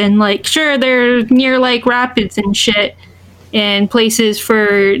vacation. Like, sure, they're near like rapids and shit, and places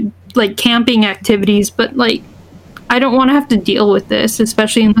for like camping activities, but like, I don't want to have to deal with this,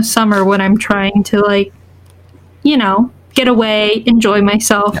 especially in the summer when I'm trying to like, you know, get away, enjoy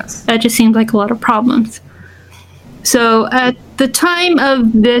myself. Yes. That just seems like a lot of problems. So at the time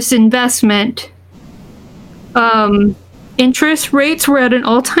of this investment, interest rates were at an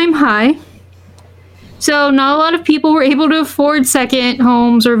all-time high. So not a lot of people were able to afford second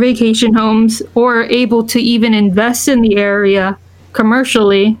homes or vacation homes or able to even invest in the area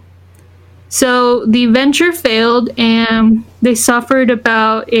commercially. So the venture failed and they suffered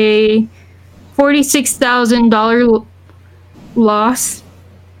about a $46,000 loss,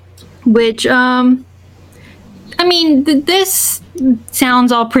 which, I mean, this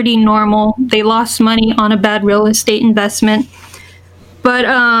sounds all pretty normal. They lost money on a bad real estate investment. But,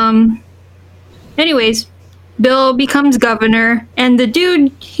 anyways, Bill becomes governor, and the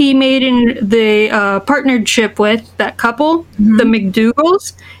dude he made in the partnership with, that couple, the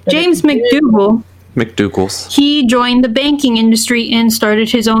McDougalls, James McDougalls. He joined the banking industry and started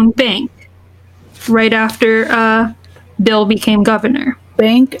his own bank right after Bill became governor.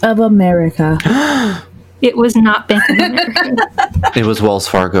 Bank of America. It was not Bank of America. It was Wells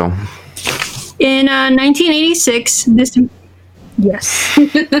Fargo. In 1986, this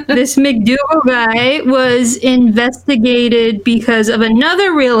McDougal guy was investigated because of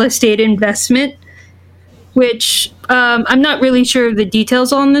another real estate investment, which I'm not really sure of the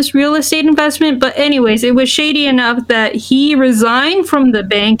details on this real estate investment, but anyways, it was shady enough that he resigned from the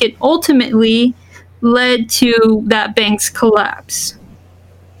bank and ultimately led to that bank's collapse.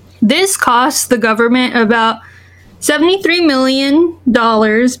 This cost the government about $73 million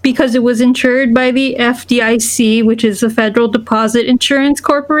because it was insured by the FDIC, which is the Federal Deposit Insurance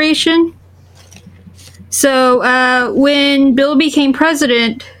Corporation. So when Bill became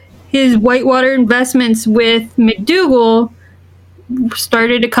president, his Whitewater investments with McDougal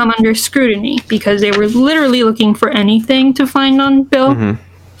started to come under scrutiny because they were literally looking for anything to find on Bill.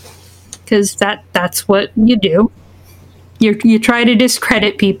 Because that's what you do. You try to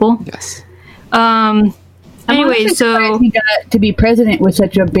discredit people. Yes. Anyway, so he got to be president with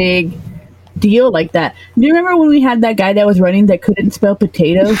such a big deal like that. Do you remember when we had that guy that was running that couldn't spell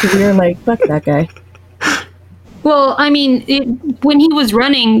potatoes? So we were like, fuck that guy. Well, I mean, when he was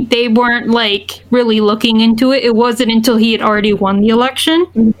running, they weren't like really looking into it. It wasn't until he had already won the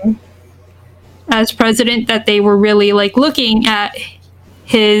election as president that they were really like looking at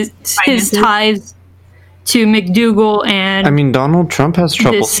his ties to McDougal. And I mean, Donald Trump has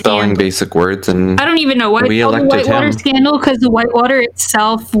trouble spelling basic words, and I don't even know why we it's called the Whitewater scandal, because the Whitewater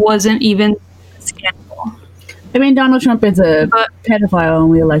itself wasn't even a scandal. I mean, Donald Trump is a pedophile,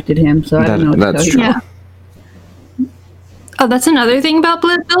 and we elected him, so I don't know what that's true. Yeah. Oh, that's another thing about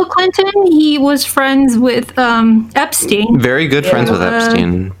Bill Clinton. He was friends with Epstein. Very good friends with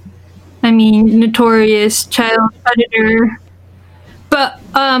Epstein. I mean, notorious child predator. But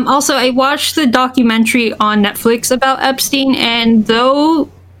also, I watched the documentary on Netflix about Epstein, and though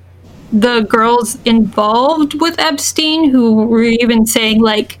the girls involved with Epstein, who were even saying,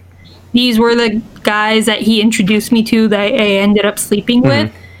 like, these were the guys that he introduced me to that I ended up sleeping with,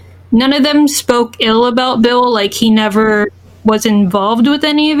 none of them spoke ill about Bill. Like, he never was involved with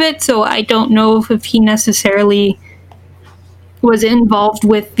any of it, so I don't know if he necessarily was involved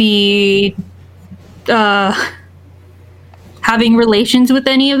with the having relations with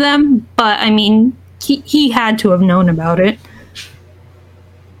any of them, but I mean, he had to have known about it.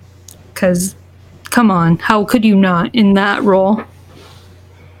 Because, come on, how could you not in that role?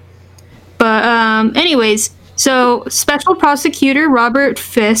 But anyways, so Special Prosecutor Robert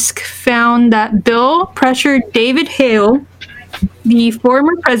Fisk found that Bill pressured David Hale, the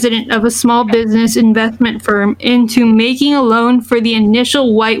former president of a small business investment firm, into making a loan for the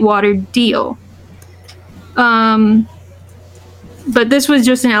initial Whitewater deal. But this was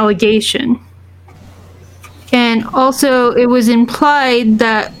just an allegation. And also, it was implied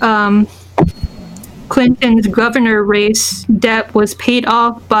that Clinton's governor race debt was paid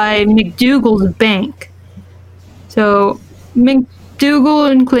off by McDougal's bank. So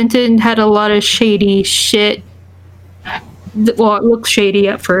McDougal and Clinton had a lot of shady shit. Well, it looked shady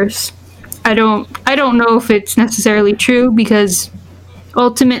at first. I don't know if it's necessarily true, because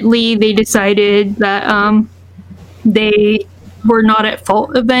ultimately they decided that they were not at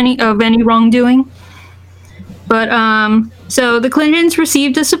fault of any wrongdoing. But so the Clintons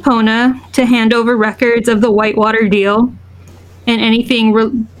received a subpoena to hand over records of the Whitewater deal and anything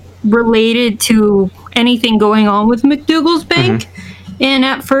related to anything going on with McDougal's bank. Mm-hmm. And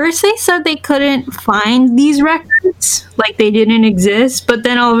at first they said they couldn't find these records, like they didn't exist. But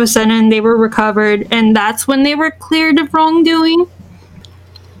then all of a sudden they were recovered, and that's when they were cleared of wrongdoing.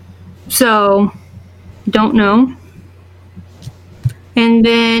 So, don't know. And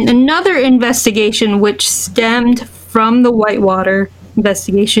then another investigation which stemmed from the Whitewater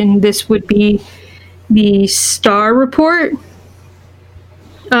investigation, this would be the Starr Report,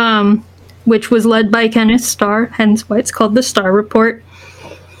 which was led by Kenneth Starr, hence why it's called the Starr Report.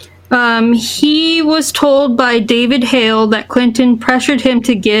 He was told by David Hale that Clinton pressured him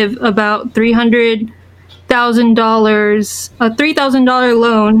to give about $300,000, a $3,000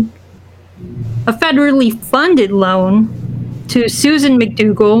 loan, a federally funded loan, to Susan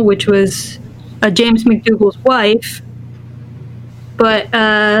McDougal, which was James McDougal's wife. But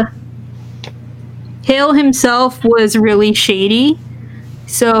Hale himself was really shady,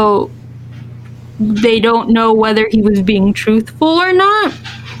 so they don't know whether he was being truthful or not.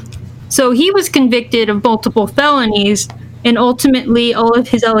 So he was convicted of multiple felonies, and ultimately all of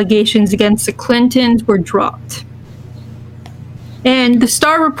his allegations against the Clintons were dropped. And the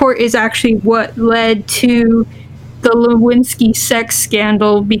Starr Report is actually what led to the Lewinsky sex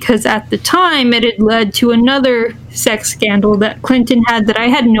scandal, because at the time it had led to another sex scandal that Clinton had that I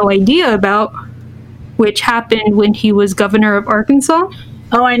had no idea about, which happened when he was governor of Arkansas.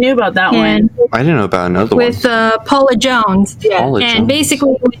 Oh, I knew about that one. I didn't know about another one. With Paula Jones. Yeah. Paula and Jones.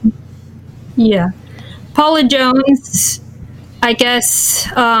 Basically, Paula Jones, I guess,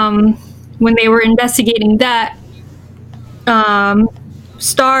 when they were investigating that,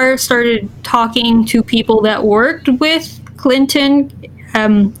 Starr started talking to people that worked with Clinton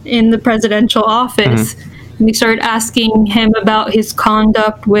in the presidential office. Mm-hmm. And they started asking him about his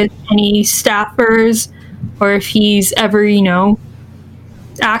conduct with any staffers, or if he's ever,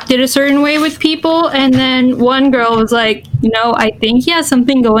 acted a certain way with people. And then one girl was like, I think he has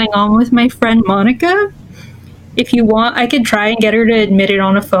something going on with my friend Monica. If you want, I could try and get her to admit it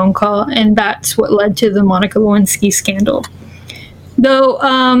on a phone call. And that's what led to the Monica Lewinsky scandal. Though,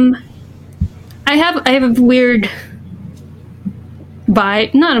 I have a weird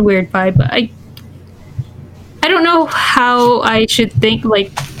vibe, not a weird vibe, but I don't know how I should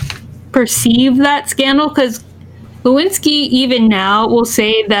perceive that scandal, because Lewinsky even now will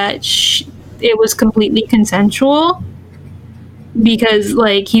say that it was completely consensual because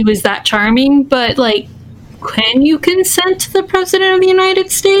he was that charming, but can you consent to the president of the United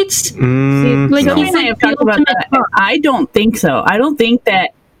States? No. I have talked about that. I don't think so. I don't think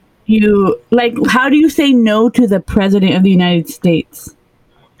that you how do you say no to the president of the United States?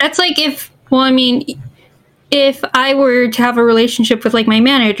 That's if I were to have a relationship with my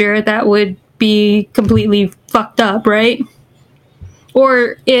manager, that would be completely fucked up, right?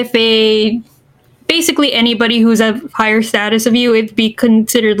 Or if basically anybody who's a higher status of you, it'd be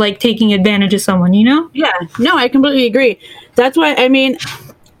considered taking advantage of someone, Yeah, no, I completely agree. That's why,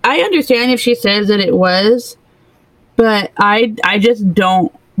 I understand if she says that it was, but I just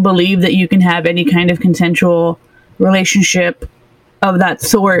don't believe that you can have any kind of consensual relationship of that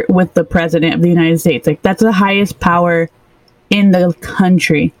sort with the president of the United States. That's the highest power in the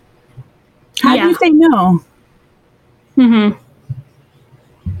country. How do you say no? Mm-hmm.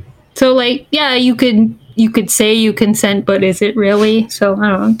 So, you could say you consent, but is it really? So, I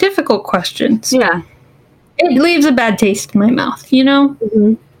don't know. Difficult questions. Yeah. It leaves a bad taste in my mouth,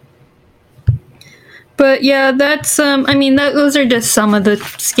 Mm-hmm. But yeah, that's those are just some of the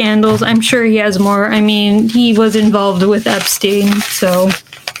scandals. I'm sure he has more. I mean, he was involved with Epstein, so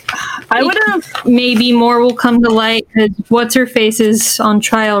I would have maybe more will come to light. Because what's her face is on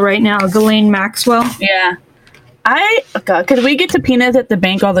trial right now, Ghislaine Maxwell. Yeah, because we get subpoenas at the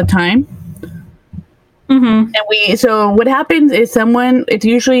bank all the time. Mm-hmm. And so what happens is it's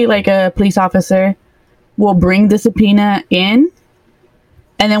usually like a police officer will bring the subpoena in,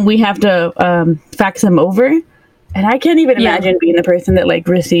 and then we have to fax them over. And I can't even imagine being the person that like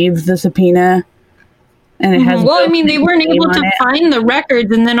receives the subpoena. And it has well, I mean, they weren't able to find the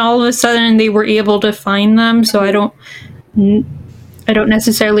records, and then all of a sudden they were able to find them. So I don't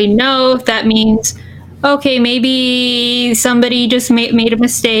necessarily know if that means, okay, maybe somebody just made a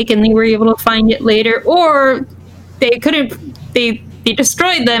mistake and they were able to find it later, or they couldn't. They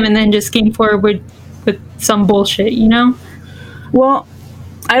destroyed them and then just came forward with some bullshit, you know? Well,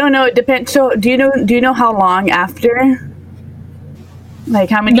 I don't know. It depends. So, do you know how long after? Like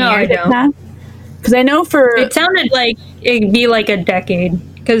how many years it passed? Because I know it sounded like it'd be like a decade.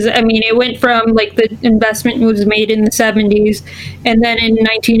 Because I mean, it went from like the investment was made in the 70s, and then in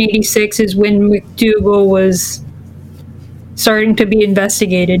 1986 is when McDougal was starting to be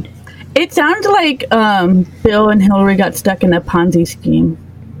investigated. It sounds like Bill and Hillary got stuck in a Ponzi scheme.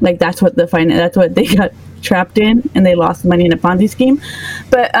 Like that's what they got trapped in, and they lost money in a Ponzi scheme.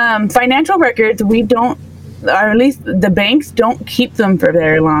 But financial records, we don't, or at least the banks don't keep them for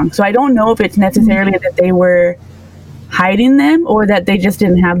very long. So I don't know if it's necessarily that they were hiding them or that they just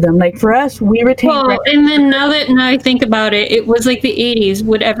didn't have them. Like for us, we retain. Well, and then now I think about it, it was like the 80s.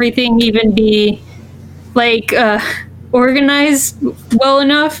 Would everything even be like organized well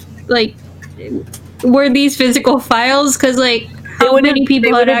enough? Like, were these physical files? Because like, how many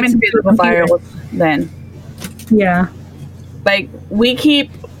people had access to physical files then? Yeah, like we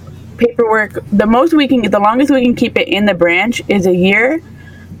keep paperwork. The longest we can keep it in the branch is a year,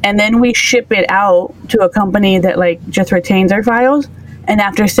 and then we ship it out to a company that like just retains our files. And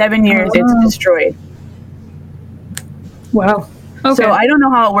after 7 years, it's destroyed. Wow. Okay. So I don't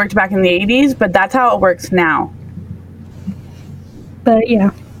know how it worked back in the 80s, but that's how it works now. But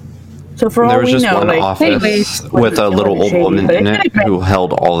yeah. So for all we know, there was just one office with a little old woman in it who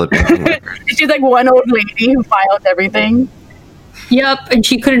held all the banking records. She's like one old lady who filed everything. Yep, and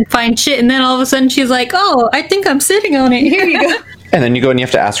she couldn't find shit, and then all of a sudden she's like, "Oh, I think I'm sitting on it. Here you go." And then you go and you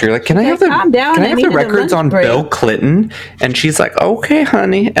have to ask her, you're like, "Can I have the records on Bill Clinton?" And she's like, "Okay,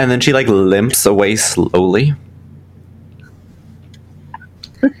 honey." And then she like limps away slowly.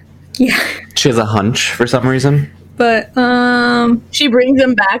 Yeah. She has a hunch for some reason. But she brings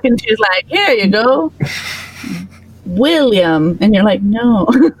them back and she's like, "Here you go, William." And you're like, "No,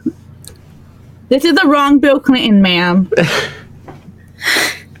 this is the wrong Bill Clinton, ma'am."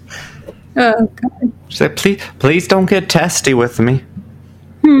 Oh God. She's like, please don't get testy with me.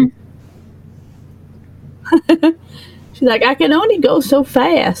 She's like, "I can only go so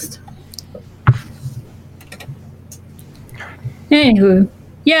fast." Anywho,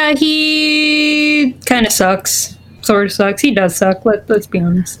 yeah, he kind of sucks. Sort of sucks. He does suck. Let's be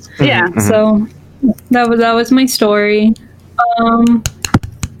honest. Yeah. Mm-hmm. So that was my story.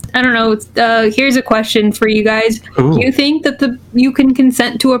 I don't know. Here's a question for you guys. Ooh. Do you think that you can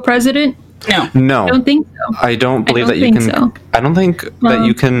consent to a president? No. I don't think so. I don't believe that you can. So. I don't think that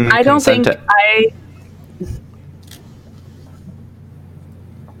you can. I don't think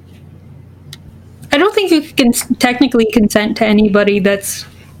I don't think you can technically consent to anybody that's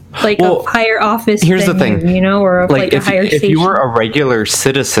like a higher office. Here's the thing, you know, or like a higher station. If you were a regular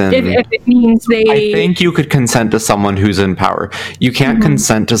citizen, if it means I think you could consent to someone who's in power. You can't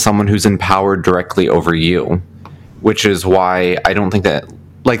consent to someone who's in power directly over you, which is why I don't think that.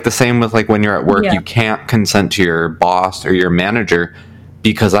 Like the same with like when you're at work, you can't consent to your boss or your manager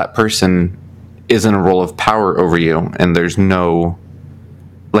because that person is in a role of power over you, and there's no.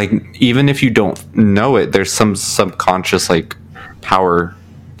 Like, even if you don't know it, there's some subconscious, like, power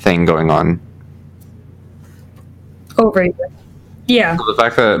thing going on. Over you. Yeah. So the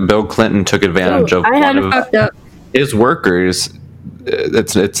fact that Bill Clinton took advantage of one of his workers,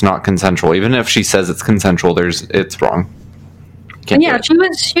 it's not consensual. Even if she says it's consensual, it's wrong. She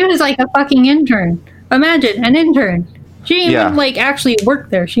was like a fucking intern. Imagine, an intern. She didn't even, like, actually work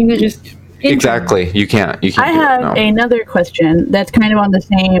there. She was just... Exactly. You can't. I have another question that's kind of on the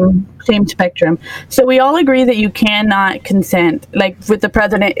same spectrum. So we all agree that you cannot consent. Like with the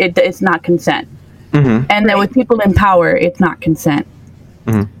president, it's not consent. Mm-hmm. And that with people in power, it's not consent.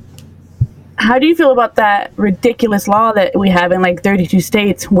 Mm-hmm. How do you feel about that ridiculous law that we have in like 32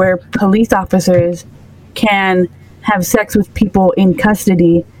 states where police officers can have sex with people in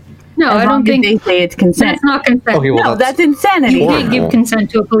custody No, I don't think they say it's consent. That's not consent. Okay, well, no, that's insanity. You can't give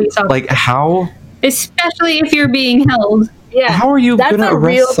consent to a police officer. Like, how? Especially if you're being held. Yeah, how are you going to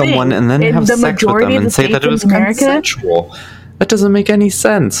arrest someone and then have sex with them and say that it was consensual? That doesn't make any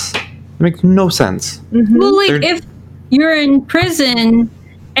sense. It makes no sense. Mm-hmm. Well, like, if you're in prison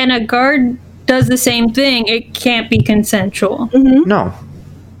and a guard does the same thing, it can't be consensual. Mm-hmm. No.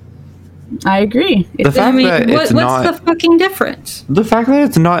 I agree. The fact that it's what's the fucking difference? The fact that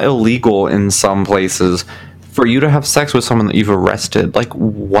it's not illegal in some places for you to have sex with someone that you've arrested. Like,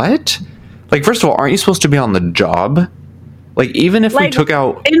 what? Like, first of all, aren't you supposed to be on the job? Like, even if we took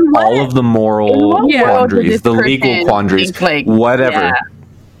out all of the moral quandaries, the legal quandaries, whatever,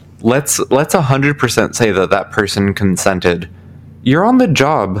 let's 100% say that person consented. You're on the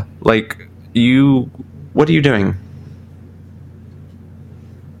job. Like, what are you doing?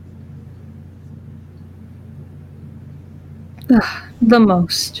 The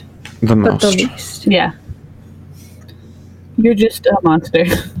most. The most. But the least. Yeah. You're just a monster.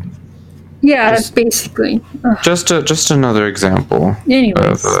 Yeah, basically. Just another example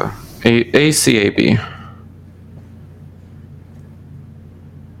Anyways. of ACAB.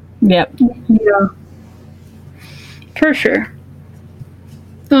 Yep. Yeah. For sure.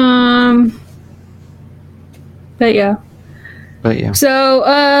 But yeah. So,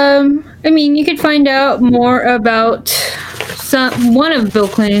 I mean, you could find out more about one of Bill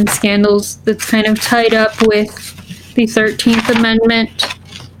Clinton's scandals that's kind of tied up with the 13th Amendment,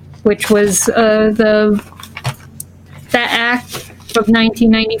 which was that act of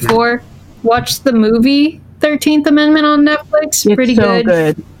 1994. Watch the movie 13th Amendment on Netflix. It's pretty so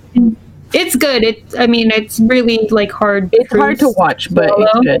good. It's good. It's really like hard. It's hard to watch, but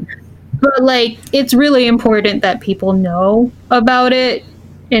it's good. But like, it's really important that people know about it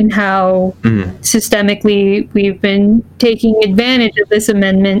and how systemically we've been taking advantage of this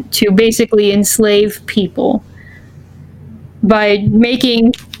amendment to basically enslave people by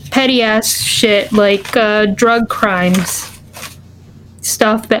making petty ass shit like drug crimes,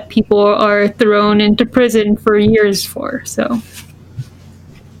 stuff that people are thrown into prison for years for. So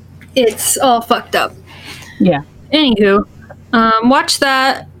it's all fucked up. Yeah. Anywho, watch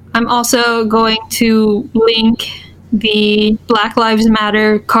that. I'm also going to link the Black Lives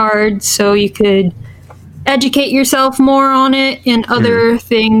Matter card so you could educate yourself more on it and other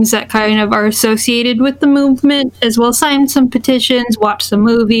things that kind of are associated with the movement, as well as sign some petitions, watch some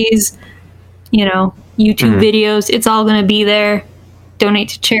movies, YouTube videos. It's all going to be there. Donate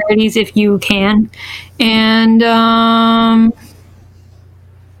to charities if you can. And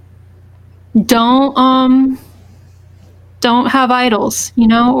don't have idols,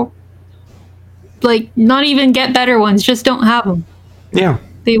 like, not even get better ones, just don't have them. Yeah,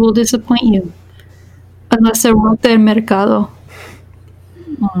 they will disappoint you unless they're Walter Mercado.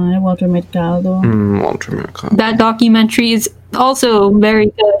 Walter Mercado. That documentary is also very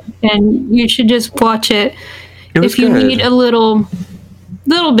good, and you should just watch it if you need a little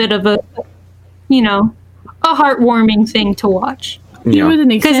bit of a heartwarming thing to watch. He was an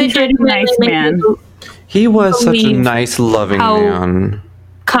eccentric, nice man. He was such a nice, loving man.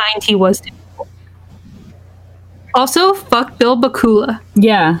 Kind he was to people. Also, fuck Bill Bakula.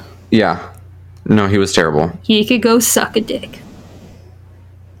 Yeah. Yeah. No, he was terrible. He could go suck a dick.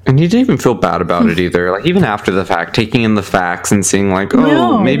 And he didn't even feel bad about it either. Like, even after the fact, taking in the facts and seeing like,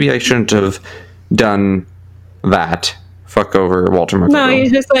 maybe I shouldn't have done that. Fuck over Walter Mercado. No,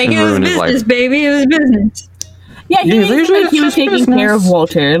 he's just like, it was business, baby. It was business. Yeah, he was taking care of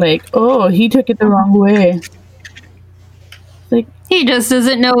Walter. Like, he took it the wrong way. Like, he just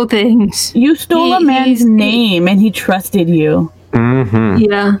doesn't know things. You stole a man's name, and he trusted you.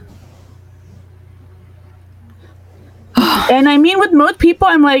 Mm-hmm. Yeah. And I mean, with most people,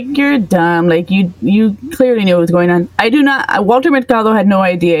 I'm like, you're dumb. Like, you clearly knew what was going on. I do not. Walter Mercado had no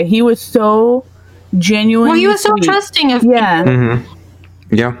idea. He was so genuine. Well, he was so trusting of people.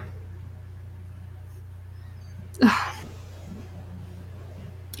 Mm-hmm. Yeah.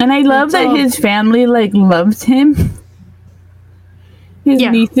 And I love that his family loves him. His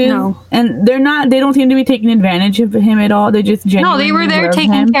nieces, and they don't seem to be taking advantage of him at all. They just genuinely they were there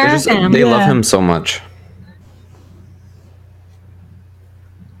taking care of him. They love him so much.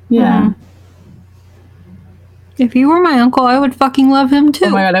 Yeah. If you were my uncle, I would fucking love him too. Oh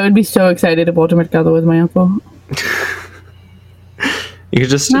my god, I would be so excited if Walter Mercado was my uncle. You could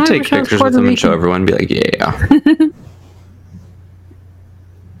just take pictures with him and show everyone and be like, yeah.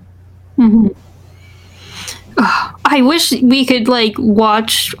 Mm-hmm. I wish we could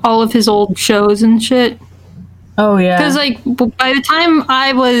watch all of his old shows and shit. Oh yeah. Because by the time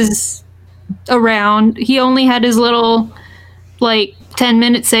I was around, he only had his little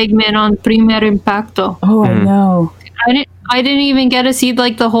 10-minute segment on Primer Impacto. Oh, I know. I didn't even get to see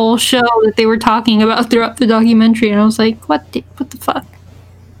like the whole show that they were talking about throughout the documentary, and I was like, what the fuck?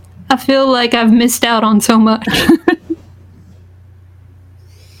 I feel like I've missed out on so much.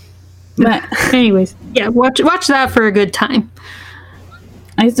 But anyways, yeah, watch that for a good time.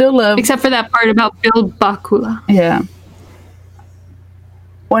 I still love, except for that part about Bill Bakula. Yeah.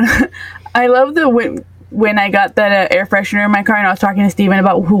 I love when I got that air freshener in my car, and I was talking to Steven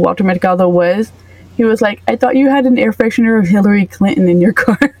about who Walter Mercado was. He was like, I thought you had an air freshener of Hillary Clinton in your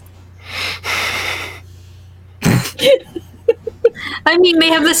car. I mean, they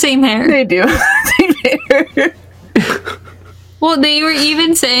have the same hair. They do. Same hair. Well, they were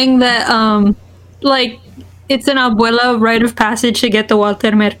even saying that, like, it's an abuela rite of passage to get the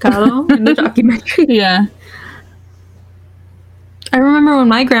Walter Mercado in the documentary. Yeah. I remember when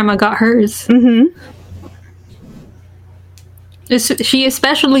my grandma got hers. Mm-hmm. She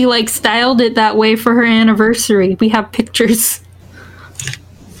especially, like, styled it that way for her anniversary. We have pictures.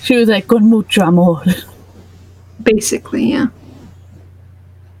 She was like, con mucho amor. Basically, yeah.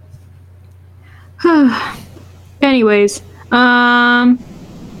 Anyways,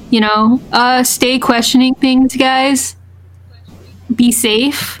 stay questioning things, guys. Be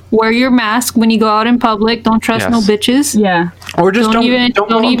safe. Wear your mask when you go out in public. Don't trust no bitches. Yeah. Or just don't even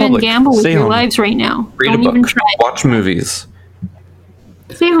gamble with your lives right now. Read don't a book. Even try. Watch movies.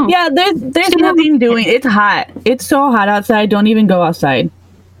 Stay home. Yeah, there's nothing doing. It's hot. It's so hot outside. Don't even go outside.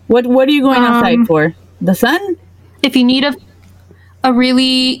 What are you going outside for? The sun? If you need a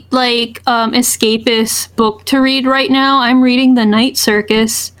really escapist book to read right now, I'm reading The Night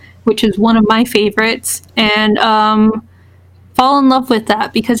Circus, which is one of my favorites, and fall in love with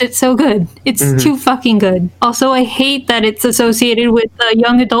that because it's so good. It's too fucking good. Also, I hate that it's associated with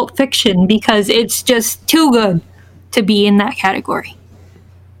young adult fiction because it's just too good to be in that category.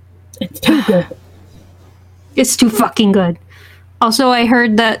 It's too good. It's too fucking good. Also, I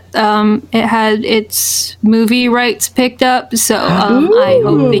heard that it had its movie rights picked up, so I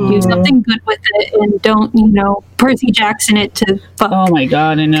hope they do something good with it and don't, Percy Jackson it to fuck. Oh my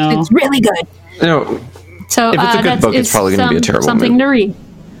god, I know. It's really good. So if it's a good book, it's probably going to be a terrible something movie. to read.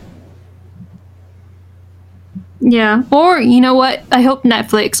 Yeah, or you know what? I hope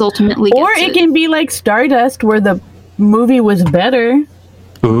Netflix ultimately gets or it can be like Stardust, where the movie was better.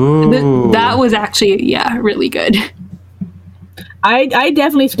 Ooh. That was actually, really good. I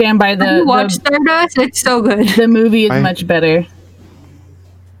definitely stand by the watch Stardust. It's so good. The movie is much better.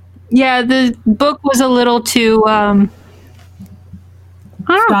 Yeah, the book was a little too not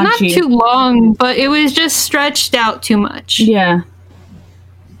too long, but it was just stretched out too much. Yeah.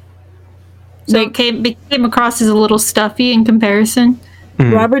 So it came across as a little stuffy in comparison.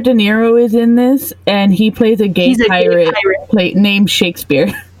 Robert De Niro is in this, and he plays a gay pirate named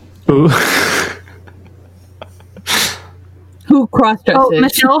Shakespeare. Ooh. Who cross-dresses. Oh,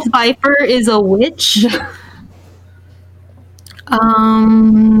 Michelle Pfeiffer is a witch.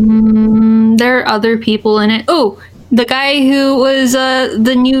 There are other people in it. Oh, the guy who was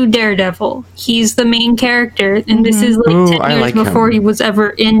the new Daredevil. He's the main character, and this is 10 years before he was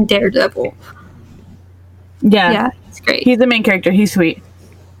ever in Daredevil. Yeah, it's great. He's the main character. He's sweet.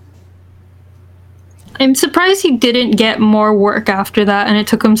 I'm surprised he didn't get more work after that, and it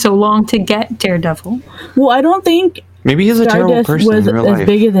took him so long to get Daredevil. Well, I don't think maybe he's a terrible person was in real life. As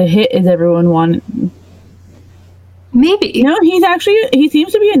big of a hit as everyone wanted. Maybe. No, he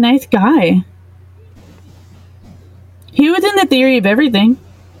seems to be a nice guy. He was in The Theory of Everything.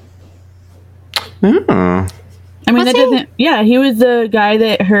 Oh. I mean, he was the guy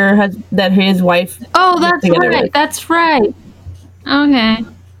that his wife. Oh, that's right. With. That's right. Okay.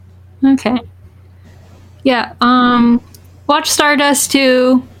 Yeah. Watch Stardust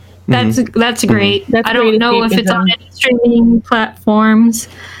too. That's great. That's I don't know if it's on any streaming platforms.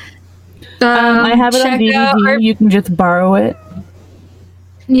 I have it on DVD. You can just borrow it.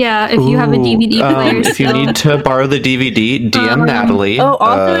 Yeah, if you have a DVD player. If you need to borrow the DVD, DM Natalie. Oh,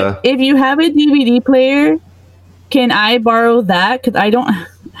 also, if you have a DVD player, can I borrow that? Because I don't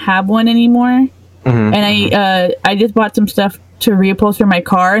have one anymore. And I just bought some stuff to reupholster my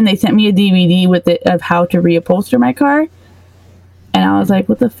car, and they sent me a DVD with it of how to reupholster my car. And I was like,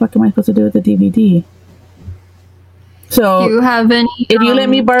 what the fuck am I supposed to do with the DVD? So, do you have any? If you let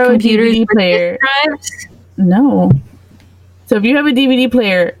me borrow a DVD player, no. So if you have a DVD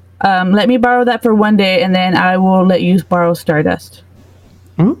player, let me borrow that for one day, and then I will let you borrow Stardust.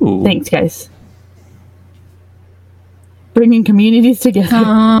 Ooh. Thanks, guys. Bringing communities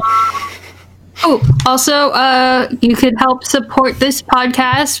together. Also, you could help support this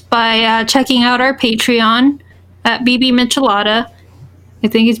podcast by checking out our Patreon at BB Michelada. I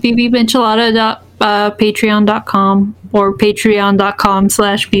think it's bbmichelada.patreon.com or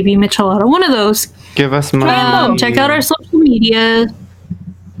patreon.com/bbmichelada. One of those. Give us money. Check out our social media.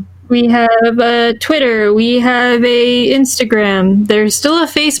 We have a Twitter. We have a Instagram. There's still a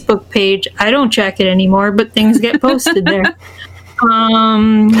Facebook page. I don't check it anymore, but things get posted there.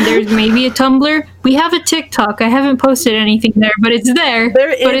 There's maybe a Tumblr. We have a TikTok. I haven't posted anything there, but it's there. There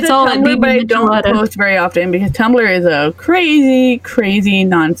is a Tumblr, but I don't post very often because Tumblr is a crazy, crazy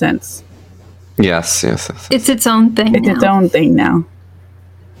nonsense. Yes. It's its own thing. It's its own thing now.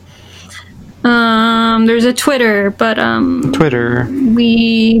 There's a Twitter, but Twitter.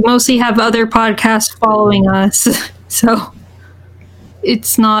 We mostly have other podcasts following us, so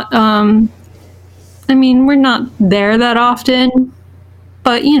it's not. I mean, we're not there that often,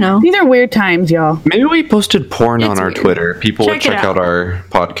 but you know, these are weird times, y'all. Maybe we posted porn on our weird. Twitter. People would check out our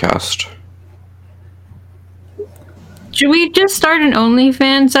podcast. Should we just start an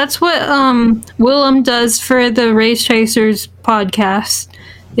OnlyFans? That's what Willem does for the Race Chasers podcast.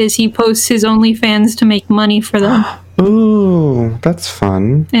 Is he posts his OnlyFans to make money for them. Ooh, that's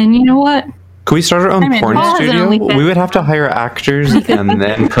fun. And you know what? Could we start our own porn studio? We would have to hire actors and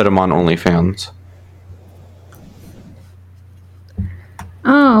then put them on OnlyFans.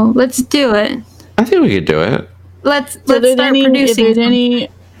 Oh, let's do it. I think we could do it. Let's start producing. If there's any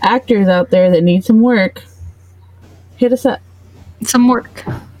actors out there that need some work, hit us up. Some work.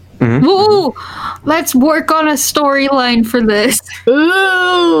 Mm-hmm. Ooh, let's work on a storyline for this.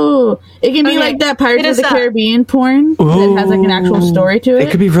 Ooh, it can be like that Pirates of the Caribbean porn that has like an actual story to it.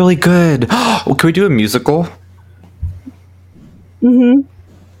 It could be really good. Well, can we do a musical? Mm-hmm.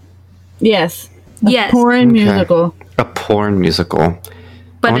 Yes. Yes. Porn musical. A porn musical.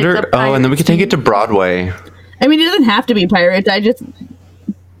 But I wonder. And then we could take it to Broadway. I mean, it doesn't have to be pirates.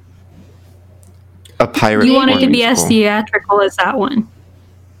 A pirate. You want it to be musical. as theatrical as that one?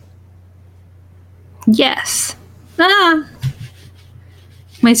 Yes.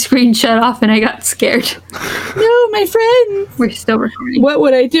 My screen shut off and I got scared. No, my friends. We're still recording. What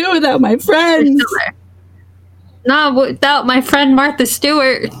would I do without my friends? We're still there. Not without my friend Martha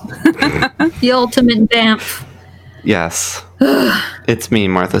Stewart. The ultimate vamp. Yes. It's me,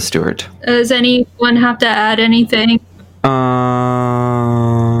 Martha Stewart. Does anyone have to add anything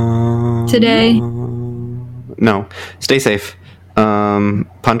today? No. Stay safe.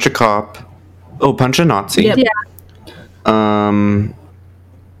 Punch a cop. Oh, punch a Nazi. Yep. Yeah.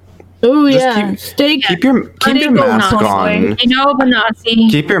 Oh yeah. Keep your mask on. You know, the Nazi.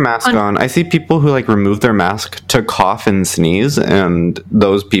 Keep your mask on. I see people who like remove their mask to cough and sneeze, and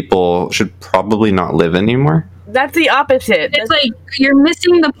those people should probably not live anymore. That's the opposite. It's like you're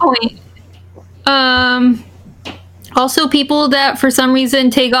missing the point. Also, people that for some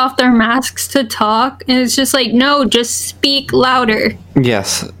reason take off their masks to talk, and it's just like, no, just speak louder.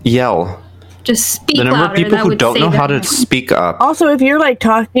 Yes, yell. Just speak louder. The number louder. of people who don't know how to speak up. Also, if you're like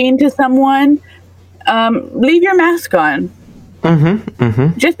talking to someone, leave your mask on.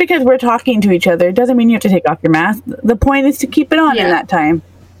 Just because we're talking to each other doesn't mean you have to take off your mask. The point is to keep it on in that time.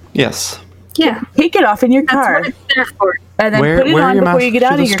 Yes. Yeah. Take it off in your car. That's what it's there for. And then put it on before you get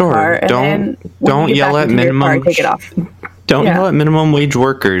out of your car. And don't yell at minimum. Take it off. Don't yell at minimum wage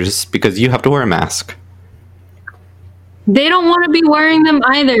workers because you have to wear a mask. They don't want to be wearing them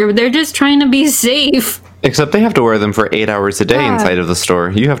either. They're just trying to be safe. Except they have to wear them for 8 hours a day inside of the store.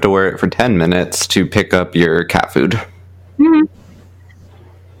 You have to wear it for 10 minutes to pick up your cat food. Mm-hmm.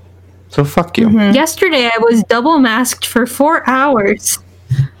 So fuck you. Mm-hmm. Yesterday I was double masked for 4 hours.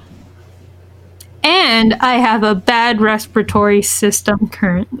 And I have a bad respiratory system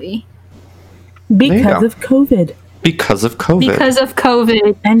currently. Because of COVID. Because of COVID. Because of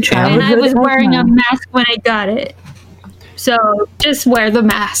COVID. And I was wearing a mask when I got it. So just wear the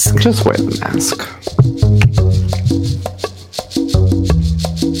mask. Just wear the mask.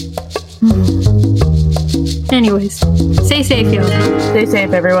 Anyways, stay safe, y'all. Stay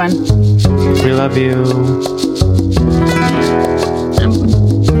safe, everyone. We love you.